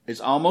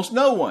 It's almost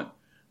no one.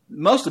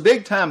 Most of the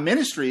big time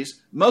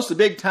ministries, most of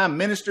the big time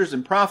ministers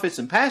and prophets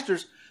and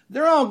pastors,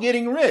 they're all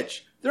getting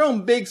rich. They're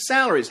on big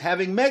salaries,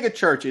 having mega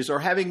churches or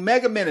having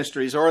mega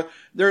ministries, or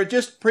they're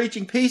just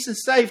preaching peace and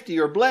safety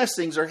or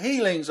blessings or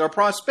healings or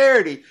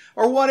prosperity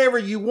or whatever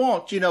you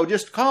want.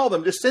 Just call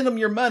them, just send them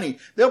your money.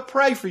 They'll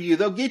pray for you.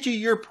 They'll get you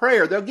your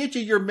prayer. They'll get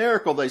you your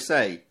miracle, they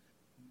say.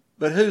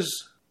 But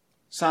who's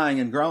sighing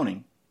and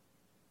groaning?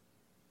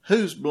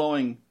 Who's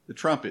blowing the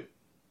trumpet?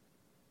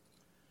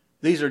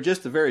 These are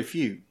just the very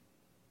few.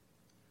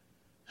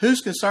 Who's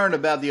concerned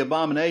about the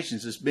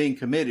abominations that's being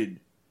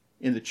committed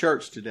in the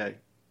church today?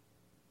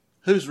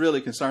 Who's really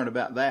concerned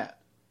about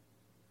that?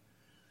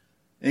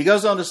 And he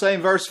goes on to say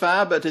in verse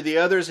 5, but to the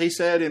others he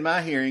said in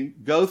my hearing,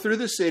 go through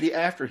the city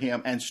after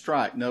him and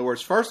strike. In other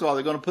words, first of all,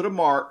 they're going to put a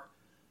mark.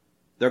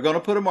 They're going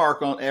to put a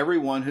mark on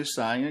everyone who's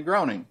sighing and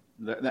groaning.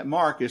 That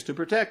mark is to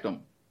protect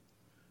them.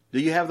 Do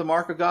you have the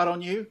mark of God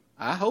on you?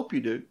 I hope you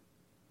do.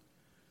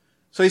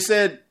 So he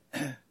said,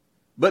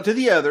 but to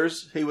the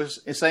others, he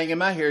was saying in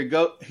my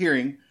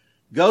hearing,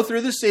 go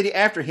through the city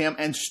after him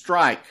and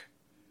strike.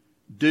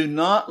 Do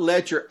not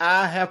let your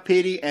eye have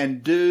pity,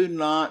 and do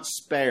not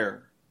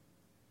spare.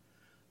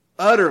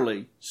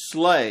 Utterly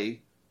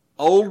slay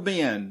old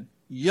men,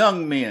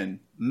 young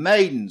men,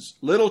 maidens,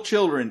 little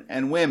children,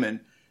 and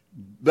women,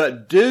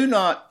 but do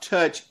not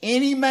touch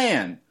any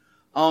man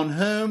on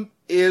whom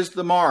is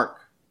the mark.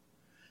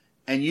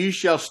 And you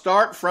shall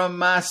start from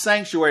my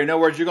sanctuary. In other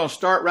words, you're going to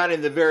start right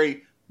in the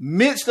very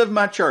midst of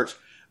my church,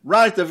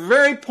 right at the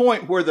very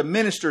point where the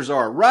ministers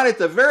are, right at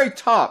the very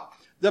top.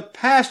 The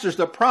pastors,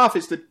 the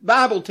prophets, the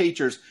Bible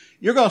teachers.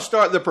 You're going to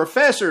start the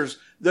professors,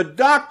 the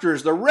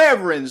doctors, the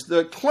reverends,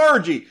 the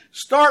clergy.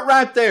 Start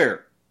right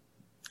there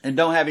and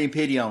don't have any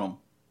pity on them.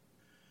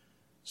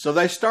 So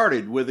they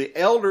started with the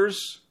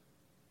elders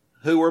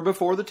who were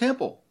before the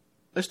temple.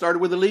 They started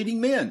with the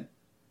leading men.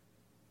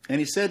 And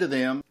he said to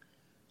them,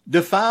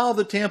 defile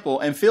the temple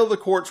and fill the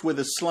courts with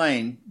the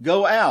slain.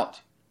 Go out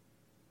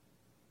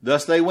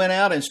Thus they went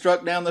out and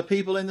struck down the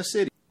people in the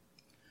city.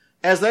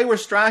 As they were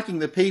striking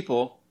the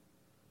people,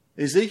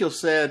 Ezekiel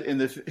said,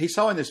 he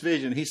saw in this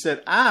vision, he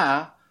said,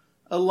 I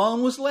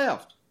alone was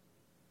left.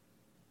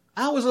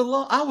 I was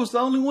alone. I was the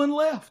only one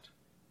left.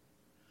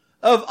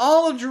 Of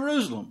all of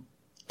Jerusalem,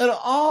 and of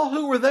all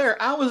who were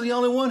there, I was the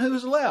only one who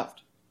was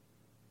left.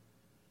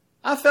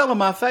 I fell on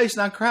my face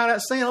and I cried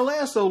out, saying,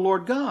 Alas, O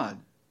Lord God,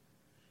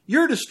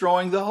 you're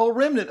destroying the whole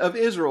remnant of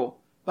Israel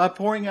by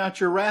pouring out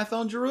your wrath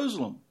on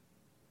Jerusalem.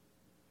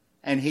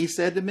 And he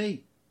said to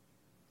me,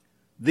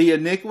 the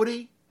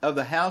iniquity of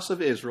the house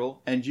of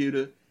Israel and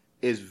Judah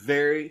is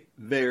very,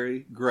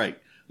 very great.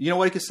 You know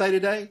what he could say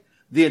today?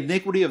 The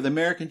iniquity of the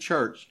American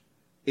church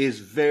is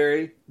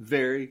very,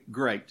 very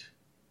great.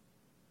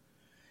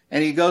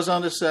 And he goes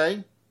on to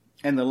say,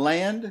 and the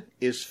land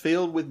is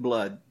filled with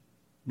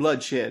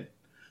bloodshed.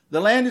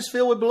 The land is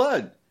filled with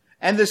blood,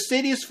 and the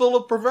city is full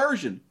of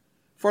perversion.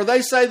 For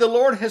they say the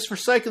Lord has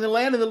forsaken the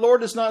land and the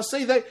Lord does not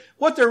see.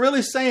 What they're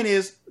really saying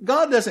is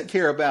God doesn't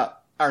care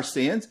about our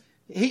sins.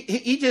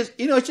 He just,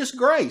 it's just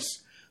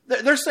grace.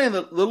 They're saying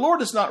that the Lord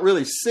does not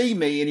really see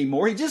me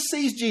anymore. He just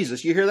sees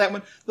Jesus. You hear that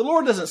one? The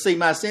Lord doesn't see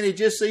my sin. He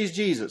just sees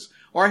Jesus.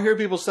 Or I hear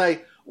people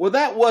say, well,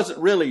 that wasn't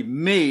really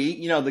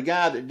me. The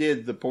guy that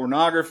did the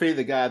pornography,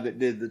 the guy that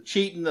did the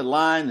cheating, the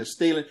lying, the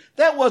stealing.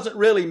 That wasn't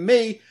really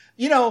me.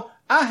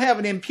 I have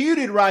an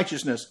imputed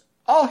righteousness.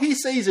 All he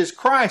sees is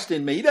Christ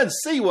in me. He doesn't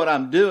see what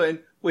I'm doing,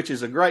 which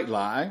is a great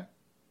lie.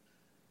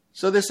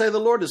 So they say the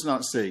Lord does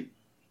not see.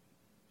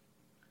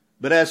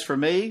 But as for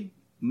me,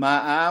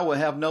 my eye will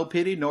have no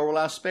pity, nor will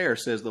I spare,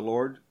 says the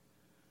Lord.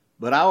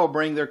 But I will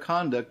bring their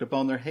conduct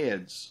upon their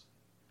heads.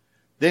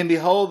 Then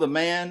behold, the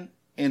man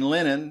in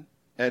linen,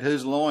 at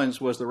whose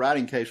loins was the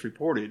writing case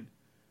reported,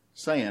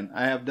 saying,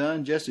 I have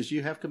done just as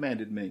you have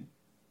commanded me.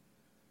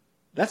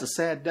 That's a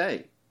sad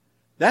day.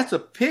 That's a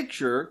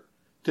picture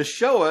to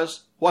show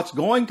us what's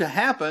going to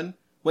happen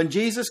when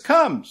Jesus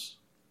comes.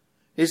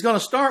 He's going to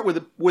start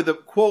with the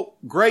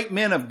quote, great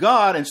men of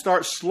God and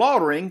start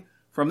slaughtering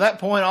from that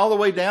point all the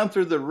way down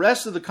through the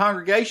rest of the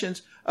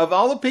congregations of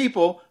all the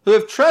people who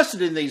have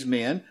trusted in these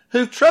men,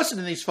 who've trusted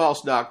in these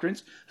false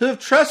doctrines, who have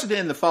trusted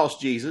in the false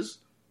Jesus,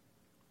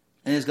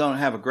 and he's going to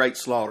have a great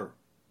slaughter.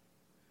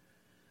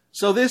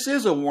 So this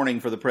is a warning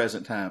for the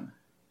present time.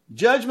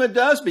 Judgment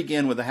does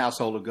begin with the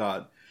household of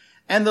God.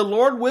 And the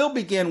Lord will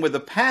begin with the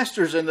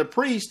pastors and the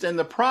priests and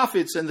the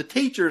prophets and the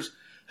teachers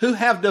who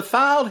have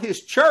defiled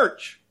his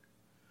church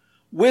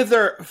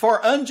for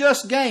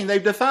unjust gain.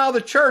 They've defiled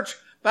the church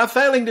by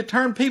failing to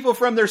turn people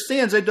from their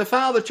sins. They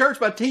defile the church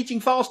by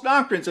teaching false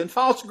doctrines and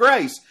false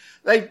grace.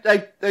 They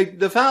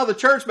defile the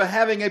church by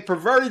having a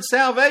perverted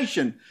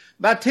salvation,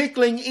 by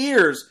tickling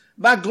ears,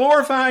 by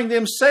glorifying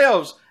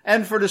themselves,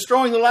 and for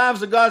destroying the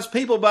lives of God's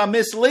people by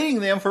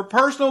misleading them for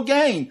personal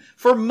gain,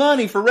 for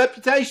money, for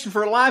reputation,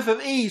 for a life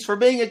of ease, for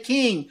being a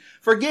king,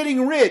 for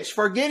getting rich,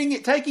 for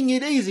taking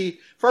it easy,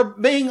 for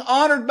being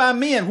honored by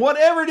men.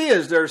 Whatever it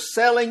is, they're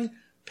selling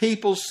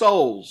people's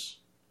souls.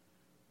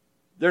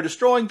 They're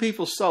destroying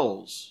people's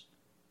souls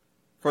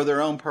for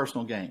their own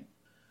personal gain.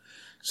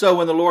 So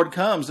when the Lord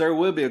comes, there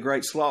will be a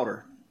great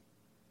slaughter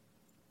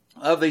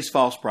of these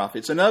false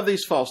prophets and of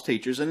these false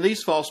teachers and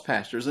these false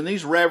pastors and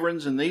these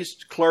reverends and these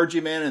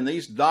clergymen and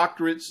these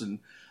doctorates and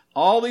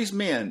all these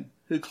men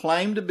who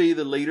claim to be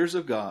the leaders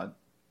of God.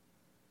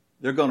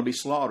 They're going to be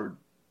slaughtered,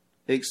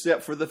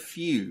 except for the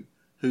few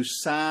who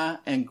sigh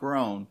and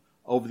groan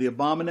over the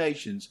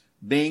abominations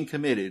being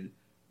committed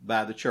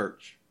by the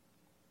church.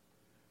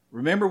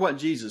 Remember what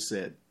Jesus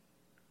said.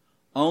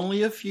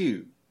 Only a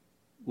few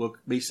will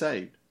be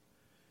saved.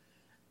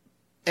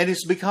 And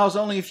it's because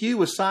only a few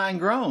will sigh and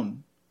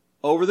groan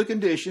over the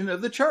condition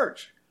of the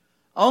church.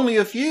 Only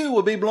a few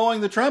will be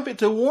blowing the trumpet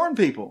to warn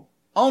people.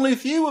 Only a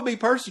few will be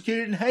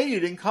persecuted and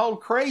hated and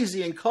called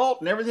crazy and cult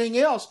and everything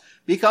else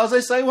because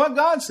they say what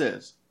God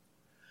says.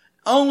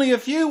 Only a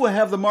few will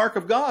have the mark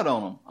of God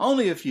on them.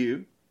 Only a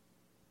few.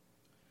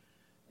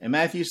 In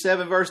Matthew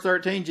 7 verse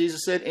 13,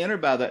 Jesus said, enter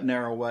by that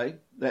narrow way,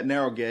 that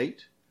narrow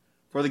gate.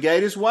 For the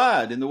gate is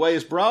wide and the way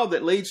is broad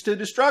that leads to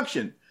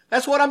destruction.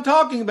 That's what I'm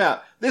talking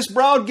about. This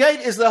broad gate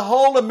is the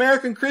whole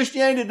American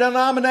Christianity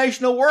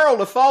denominational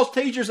world of false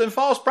teachers and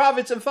false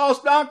prophets and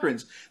false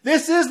doctrines.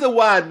 This is the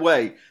wide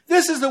way.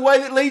 This is the way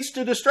that leads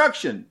to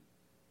destruction.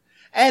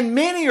 And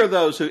many are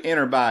those who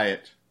enter by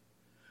it.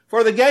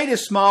 For the gate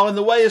is small and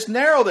the way is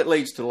narrow that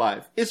leads to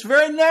life. It's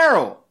very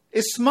narrow.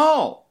 It's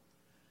small.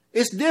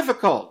 It's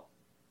difficult.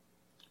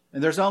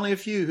 And there's only a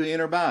few who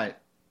enter by it.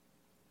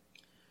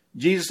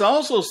 Jesus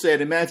also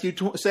said in Matthew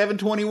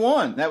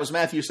 7:21, that was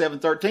Matthew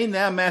 7:13,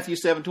 now Matthew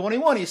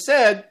 7:21, he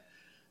said,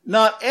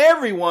 not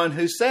everyone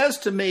who says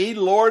to me,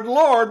 Lord,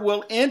 Lord,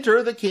 will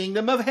enter the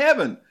kingdom of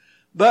heaven,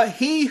 but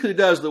he who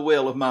does the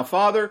will of my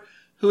Father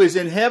who is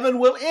in heaven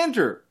will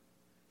enter.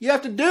 You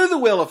have to do the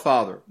will of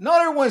Father. Not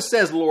everyone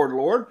says, Lord,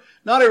 Lord.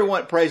 Not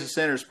everyone prays the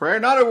sinner's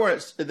prayer. Not everyone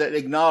that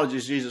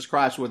acknowledges Jesus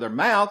Christ with their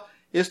mouth.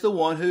 It's the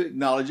one who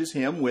acknowledges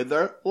him with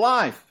their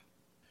life.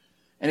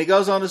 And he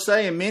goes on to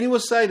say, and many will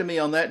say to me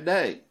on that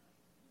day,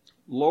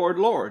 Lord,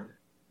 Lord,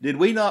 Did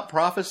we not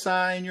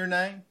prophesy in your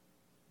name?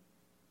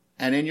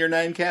 And in your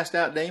name cast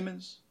out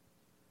demons?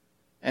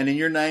 And in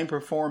your name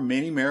perform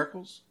many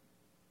miracles?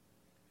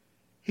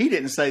 He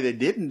didn't say they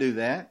didn't do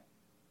that.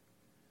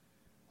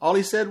 All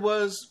he said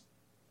was,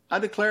 I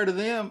declare to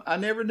them, I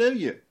never knew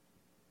you.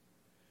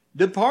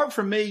 Depart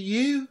from me,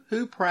 you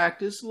who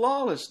practice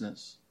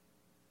lawlessness.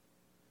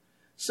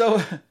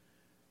 So,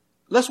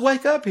 let's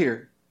wake up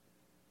here.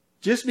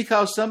 Just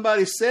because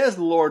somebody says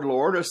the Lord,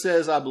 Lord, or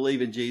says I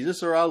believe in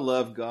Jesus, or I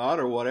love God,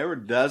 or whatever,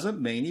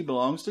 doesn't mean he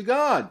belongs to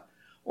God.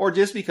 Or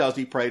just because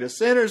he prayed a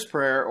sinner's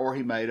prayer, or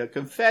he made a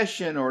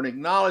confession, or an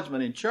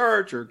acknowledgement in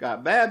church, or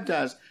got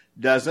baptized,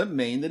 doesn't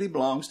mean that he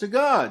belongs to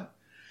God.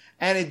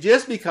 And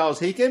just because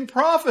he can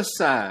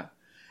prophesy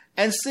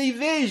and see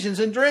visions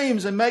and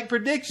dreams and make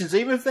predictions,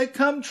 even if they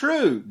come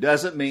true,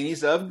 doesn't mean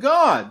he's of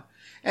God.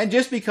 And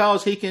just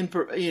because he can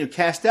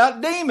cast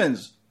out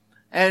demons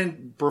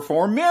and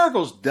perform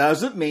miracles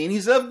doesn't mean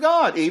he's of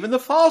God. Even the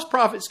false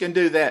prophets can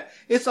do that.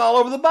 It's all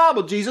over the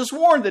Bible. Jesus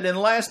warned that in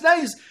the last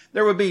days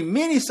there would be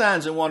many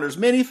signs and wonders,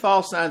 many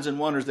false signs and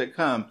wonders that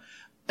come.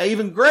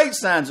 Even great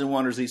signs and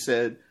wonders, he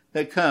said,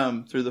 that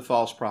come through the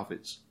false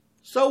prophets.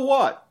 So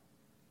what?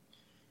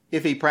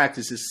 If he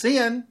practices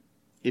sin,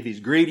 if he's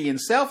greedy and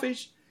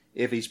selfish,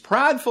 if he's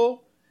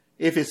prideful,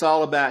 if it's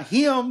all about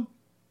him,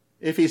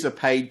 if he's a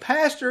paid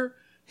pastor,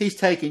 he's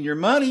taking your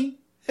money.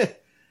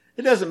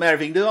 It doesn't matter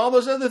if he can do all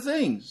those other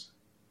things.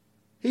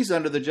 He's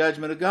under the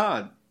judgment of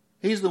God.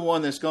 He's the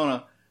one that's going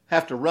to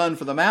have to run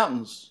for the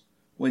mountains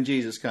when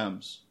Jesus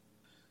comes.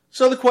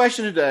 So the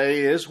question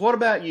today is, what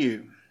about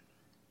you?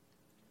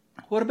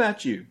 What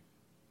about you?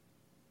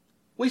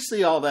 We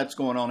see all that's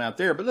going on out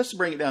there, but let's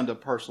bring it down to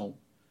personal.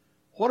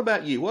 What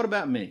about you? What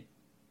about me?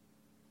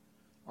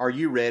 Are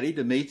you ready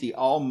to meet the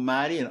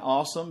almighty and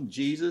awesome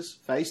Jesus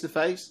face to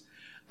face?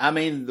 I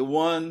mean, the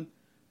one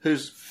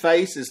whose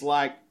face is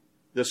like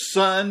the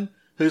sun,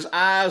 whose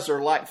eyes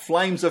are like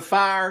flames of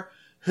fire,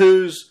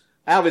 whose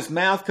out of his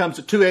mouth comes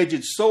a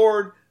two-edged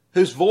sword,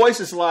 whose voice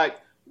is like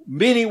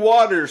many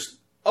waters,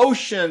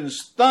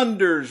 oceans,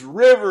 thunders,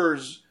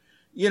 rivers,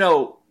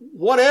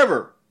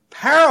 whatever,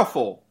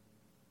 powerful.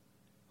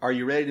 Are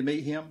you ready to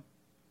meet him?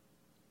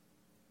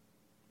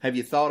 Have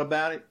you thought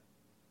about it?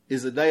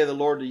 Is the day of the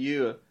Lord to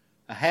you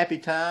a happy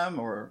time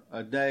or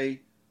a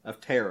day of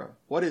terror?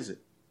 What is it?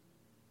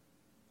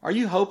 Are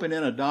you hoping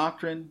in a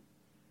doctrine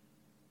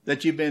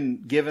that you've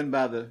been given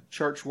by the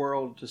church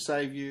world to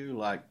save you,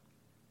 like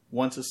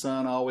once a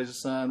son, always a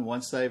son,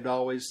 once saved,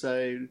 always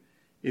saved?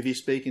 If you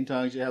speak in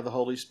tongues, you have the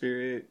Holy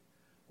Spirit,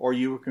 or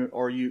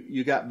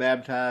you got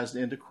baptized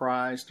into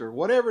Christ, or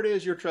whatever it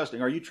is you're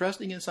trusting. Are you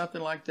trusting in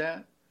something like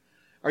that?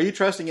 Are you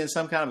trusting in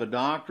some kind of a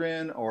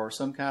doctrine or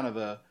some kind of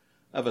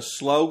a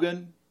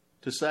slogan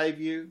to save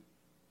you,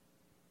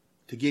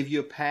 to give you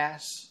a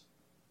pass?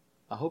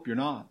 I hope you're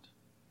not.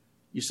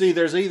 You see,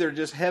 there's either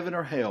just heaven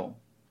or hell.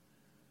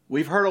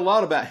 We've heard a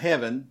lot about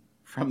heaven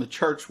from the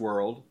church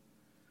world.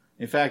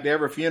 In fact,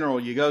 every funeral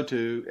you go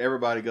to,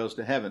 everybody goes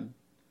to heaven.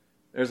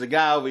 There's a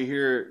guy over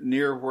here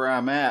near where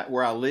I'm at,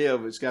 where I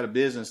live. He's got a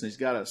business and he's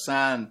got a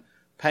sign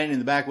painted in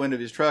the back window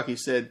of his truck. He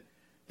said,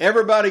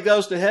 everybody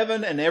goes to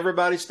heaven and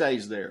everybody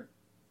stays there.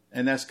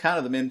 And that's kind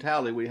of the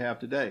mentality we have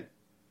today.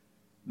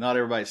 Not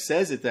everybody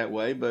says it that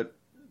way, but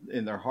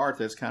in their heart,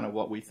 that's kind of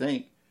what we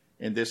think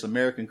in this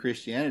American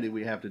Christianity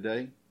we have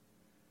today.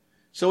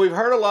 So we've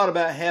heard a lot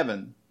about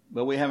heaven,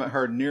 but we haven't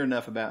heard near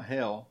enough about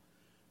hell.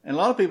 And a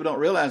lot of people don't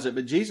realize it,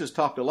 but Jesus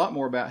talked a lot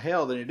more about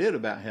hell than he did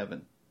about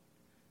heaven.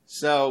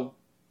 So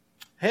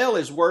hell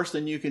is worse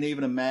than you can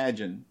even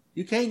imagine.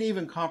 You can't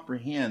even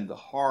comprehend the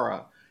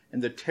horror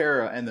and the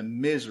terror and the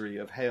misery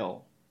of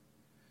hell.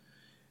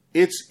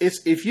 It's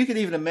if you could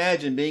even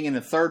imagine being in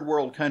a third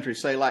world country,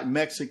 say like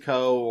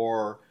Mexico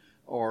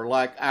or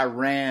like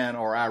Iran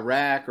or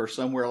Iraq or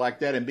somewhere like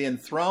that, and being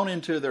thrown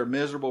into their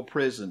miserable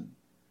prison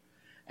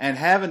and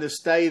having to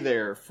stay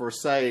there for,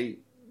 say,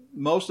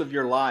 most of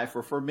your life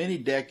or for many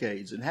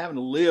decades, and having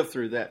to live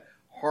through that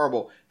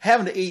horrible,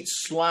 having to eat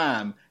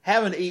slime,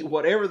 having to eat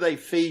whatever they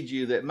feed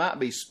you that might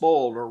be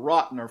spoiled or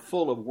rotten or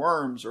full of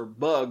worms or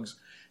bugs,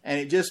 and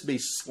it just be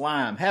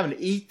slime, having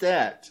to eat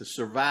that to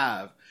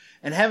survive,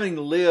 and having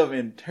to live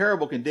in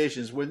terrible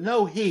conditions with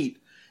no heat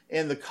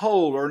in the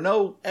cold or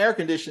no air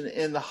conditioning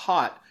in the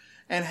hot,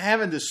 and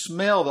having to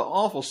smell the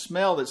awful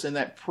smell that's in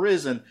that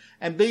prison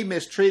and be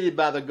mistreated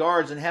by the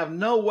guards and have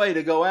no way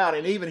to go out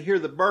and even hear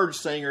the birds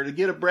sing or to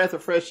get a breath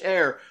of fresh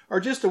air or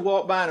just to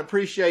walk by and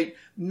appreciate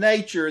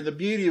nature and the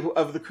beauty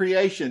of the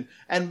creation,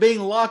 and being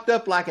locked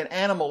up like an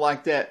animal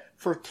like that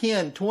for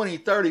 10, 20,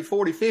 30,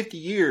 40, 50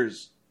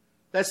 years.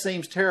 That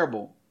seems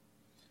terrible.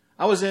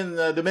 I was in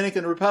the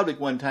Dominican Republic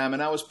one time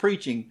and I was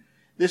preaching.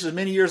 This is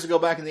many years ago,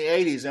 back in the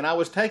 80s, and I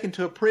was taken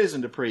to a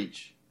prison to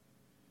preach.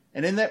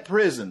 And in that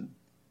prison,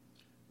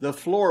 the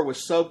floor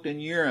was soaked in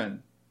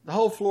urine. The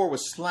whole floor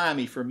was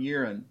slimy from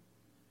urine.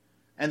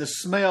 And the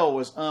smell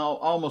was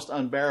almost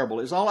unbearable.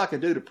 It was all I could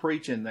do to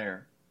preach in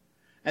there.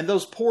 And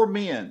those poor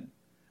men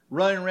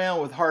running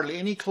around with hardly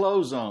any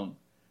clothes on,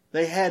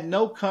 They had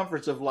no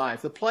comforts of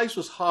life. The place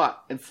was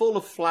hot and full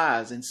of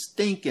flies and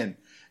stinking.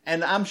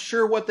 And I'm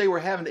sure what they were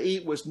having to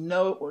eat was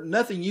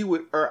nothing you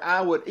would or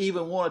I would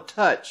even want to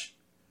touch.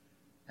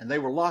 And they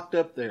were locked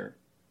up there.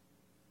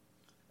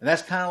 And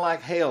that's kind of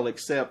like hell,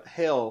 except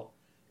hell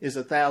is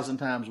 1,000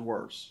 times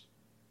worse.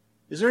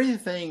 Is there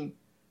anything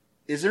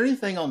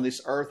on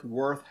this earth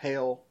worth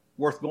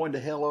going to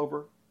hell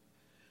over?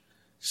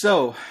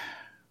 So,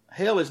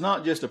 hell is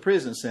not just a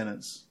prison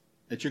sentence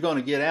that you're going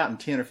to get out in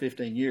 10 or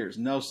 15 years.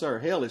 No, sir.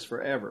 Hell is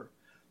forever.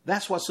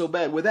 That's what's so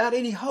bad. Without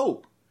any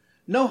hope.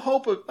 No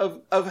hope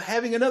of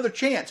having another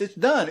chance. It's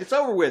done. It's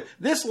over with.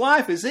 This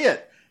life is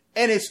it.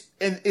 And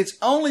it's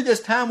only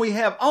this time we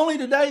have, only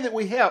today that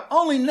we have,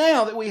 only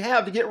now that we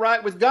have to get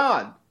right with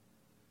God.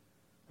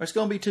 Or it's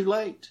going to be too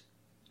late.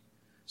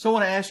 So I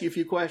want to ask you a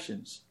few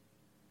questions.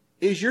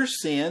 Is your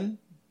sin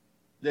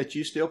that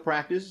you still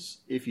practice,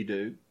 if you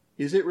do,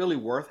 is it really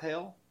worth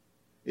hell?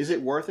 Is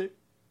it worth it?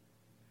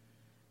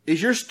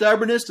 Is your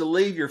stubbornness to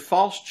leave your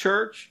false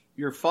church,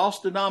 your false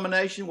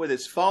denomination with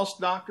its false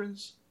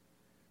doctrines,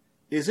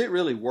 is it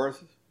really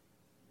worth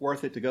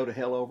it to go to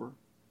hell over?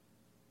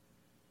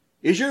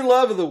 Is your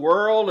love of the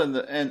world and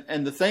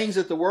the things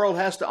that the world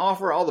has to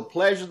offer, all the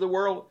pleasures of the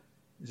world,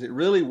 is it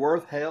really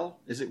worth hell?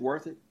 Is it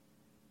worth it?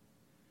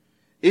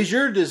 Is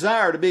your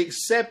desire to be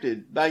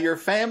accepted by your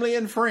family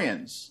and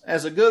friends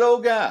as a good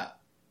old guy,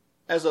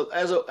 as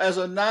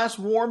a nice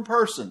warm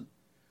person,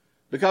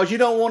 because you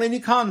don't want any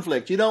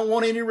conflict, you don't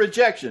want any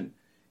rejection?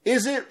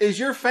 Is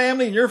your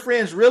family and your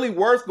friends really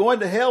worth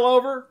going to hell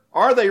over?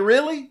 Are they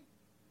really?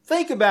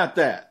 Think about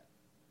that.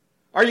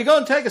 Are you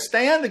going to take a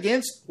stand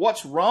against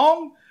what's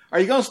wrong? Are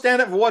you going to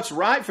stand up for what's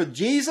right for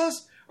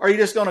Jesus? Or are you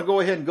just going to go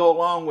ahead and go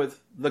along with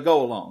the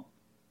go along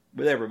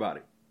with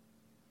everybody?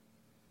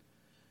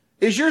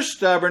 Is your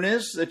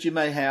stubbornness that you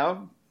may have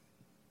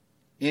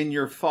in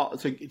your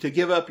to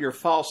give up your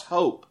false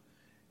hope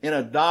in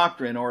a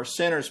doctrine or a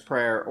sinner's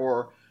prayer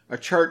or a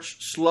church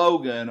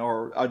slogan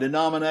or a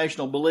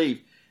denominational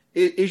belief,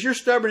 is your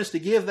stubbornness to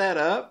give that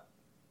up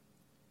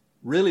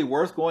really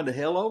worth going to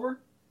hell over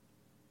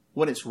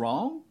when it's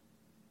wrong?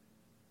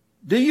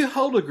 Do you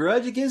hold a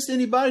grudge against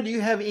anybody? Do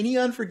you have any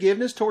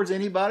unforgiveness towards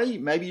anybody?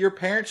 Maybe your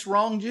parents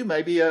wronged you.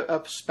 Maybe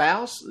a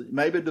spouse.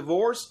 Maybe a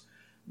divorce.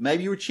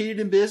 Maybe you were cheated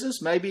in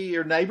business. Maybe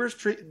your neighbors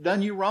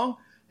done you wrong.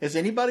 Has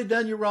anybody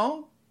done you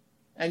wrong?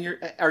 And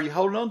are you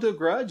holding on to a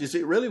grudge? Is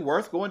it really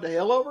worth going to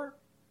hell over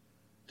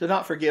to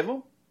not forgive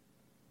them?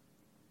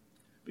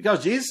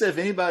 Because Jesus said if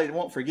anybody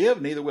won't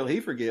forgive, neither will he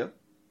forgive.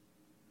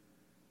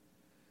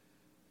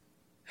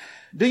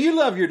 Do you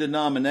love your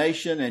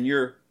denomination and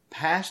your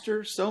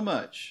pastor so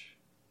much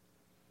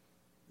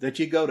that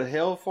you go to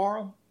hell for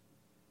them?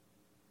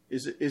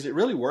 Is it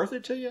really worth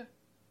it to you?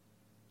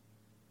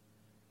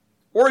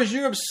 Or is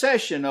your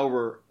obsession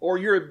over, or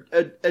your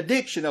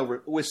addiction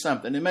over with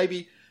something, and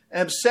maybe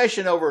an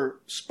obsession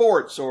over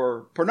sports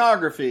or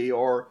pornography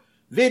or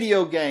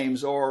video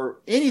games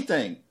or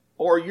anything,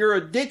 or your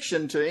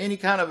addiction to any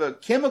kind of a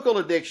chemical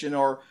addiction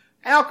or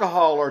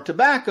alcohol or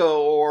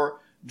tobacco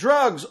or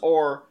drugs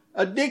or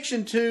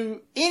addiction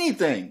to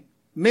anything,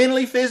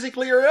 mentally,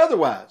 physically, or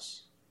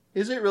otherwise,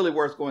 is it really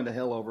worth going to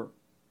hell over?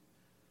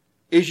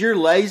 Is your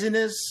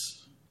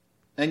laziness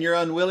and your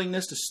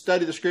unwillingness to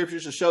study the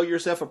Scriptures to show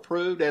yourself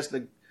approved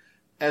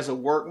as a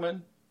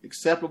workman,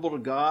 acceptable to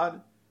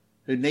God,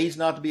 who needs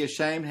not to be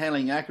ashamed,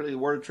 handling accurately the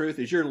word of truth,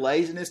 is your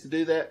laziness to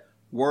do that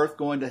worth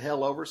going to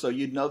hell over so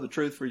you'd know the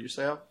truth for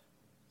yourself?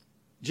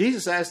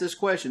 Jesus asked this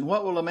question,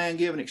 what will a man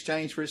give in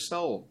exchange for his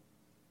soul?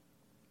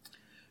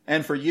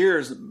 And for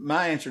years,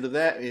 my answer to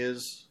that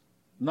is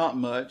not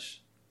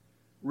much.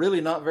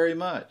 Really not very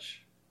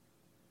much.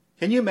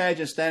 Can you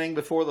imagine standing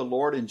before the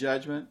Lord in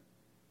judgment?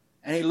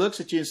 And he looks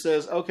at you and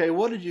says, okay,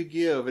 what did you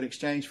give in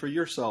exchange for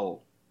your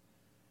soul?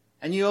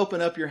 And you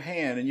open up your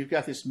hand and you've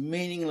got this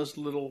meaningless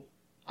little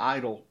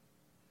idol.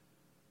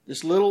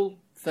 This little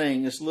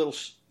thing, this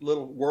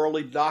little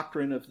worldly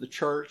doctrine of the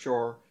church,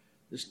 or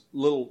this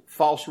little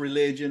false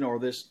religion, or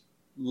this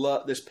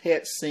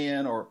pet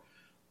sin,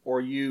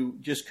 or you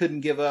just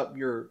couldn't give up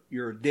your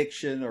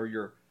addiction or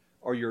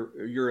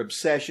your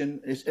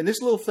obsession. And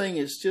this little thing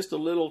is just a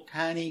little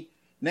tiny.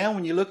 Now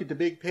when you look at the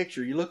big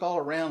picture, you look all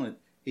around at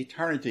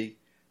eternity,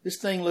 this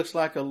thing looks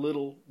like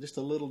just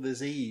a little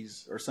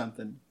disease or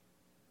something.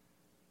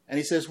 And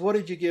he says, what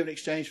did you give in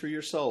exchange for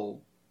your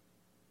soul?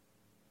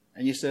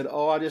 And you said,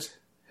 I just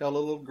held a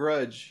little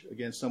grudge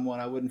against someone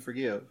I wouldn't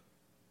forgive.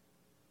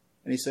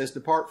 And he says,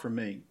 depart from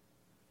me,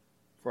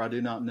 for I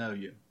do not know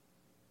you.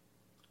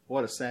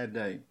 What a sad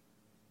day.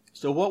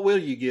 So what will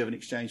you give in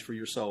exchange for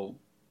your soul?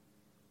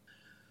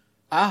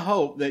 I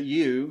hope that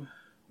you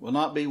will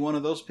not be one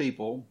of those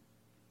people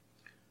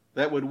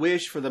that would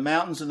wish for the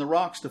mountains and the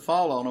rocks to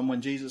fall on them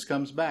when Jesus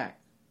comes back.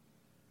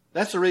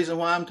 That's the reason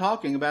why I'm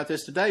talking about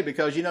this today,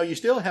 because you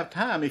still have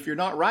time, if you're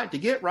not right, to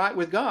get right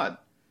with God,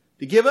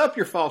 to give up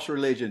your false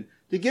religion,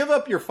 to give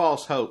up your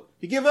false hope,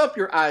 to give up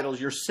your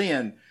idols, your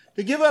sin,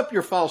 to give up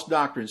your false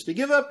doctrines, to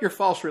give up your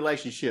false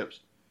relationships.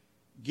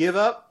 Give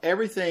up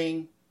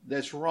everything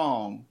that's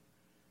wrong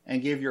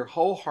and give your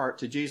whole heart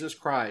to Jesus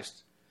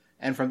Christ,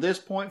 and from this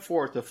point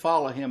forth to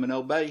follow Him and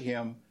obey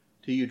Him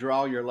till you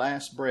draw your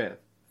last breath,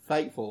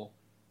 faithful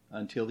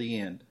until the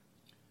end.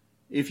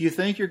 If you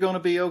think you're going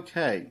to be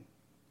okay,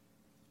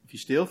 if you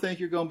still think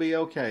you're going to be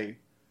okay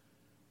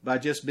by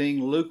just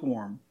being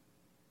lukewarm,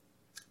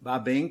 by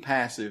being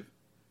passive,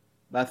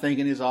 by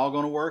thinking it's all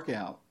going to work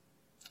out,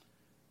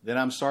 then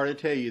I'm sorry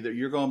to tell you that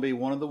you're going to be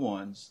one of the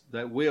ones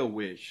that will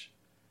wish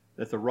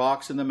that the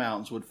rocks and the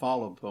mountains would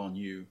fall upon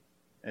you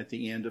at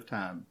the end of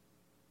time.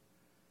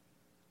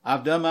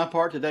 I've done my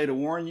part today to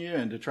warn you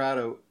and to try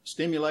to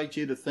stimulate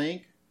you to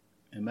think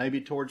and maybe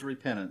towards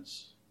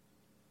repentance.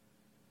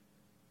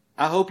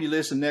 I hope you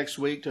listen next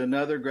week to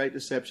another Great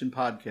Deception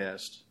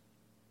podcast.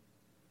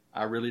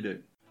 I really do.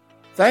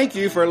 Thank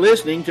you for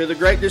listening to the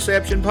Great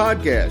Deception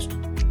podcast.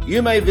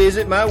 You may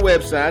visit my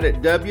website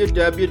at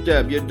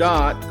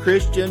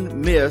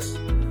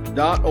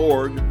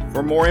www.christianmyths.org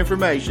for more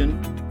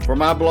information, for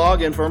my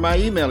blog, and for my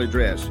email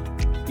address.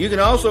 You can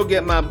also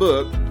get my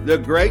book, The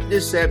Great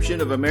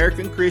Deception of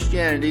American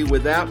Christianity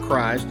Without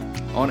Christ,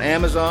 on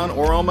Amazon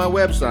or on my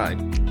website.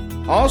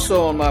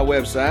 Also on my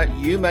website,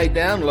 you may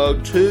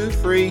download 2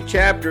 free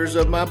chapters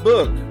of my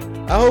book.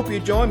 I hope you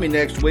join me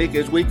next week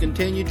as we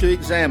continue to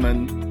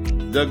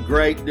examine the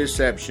Great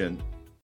Deception.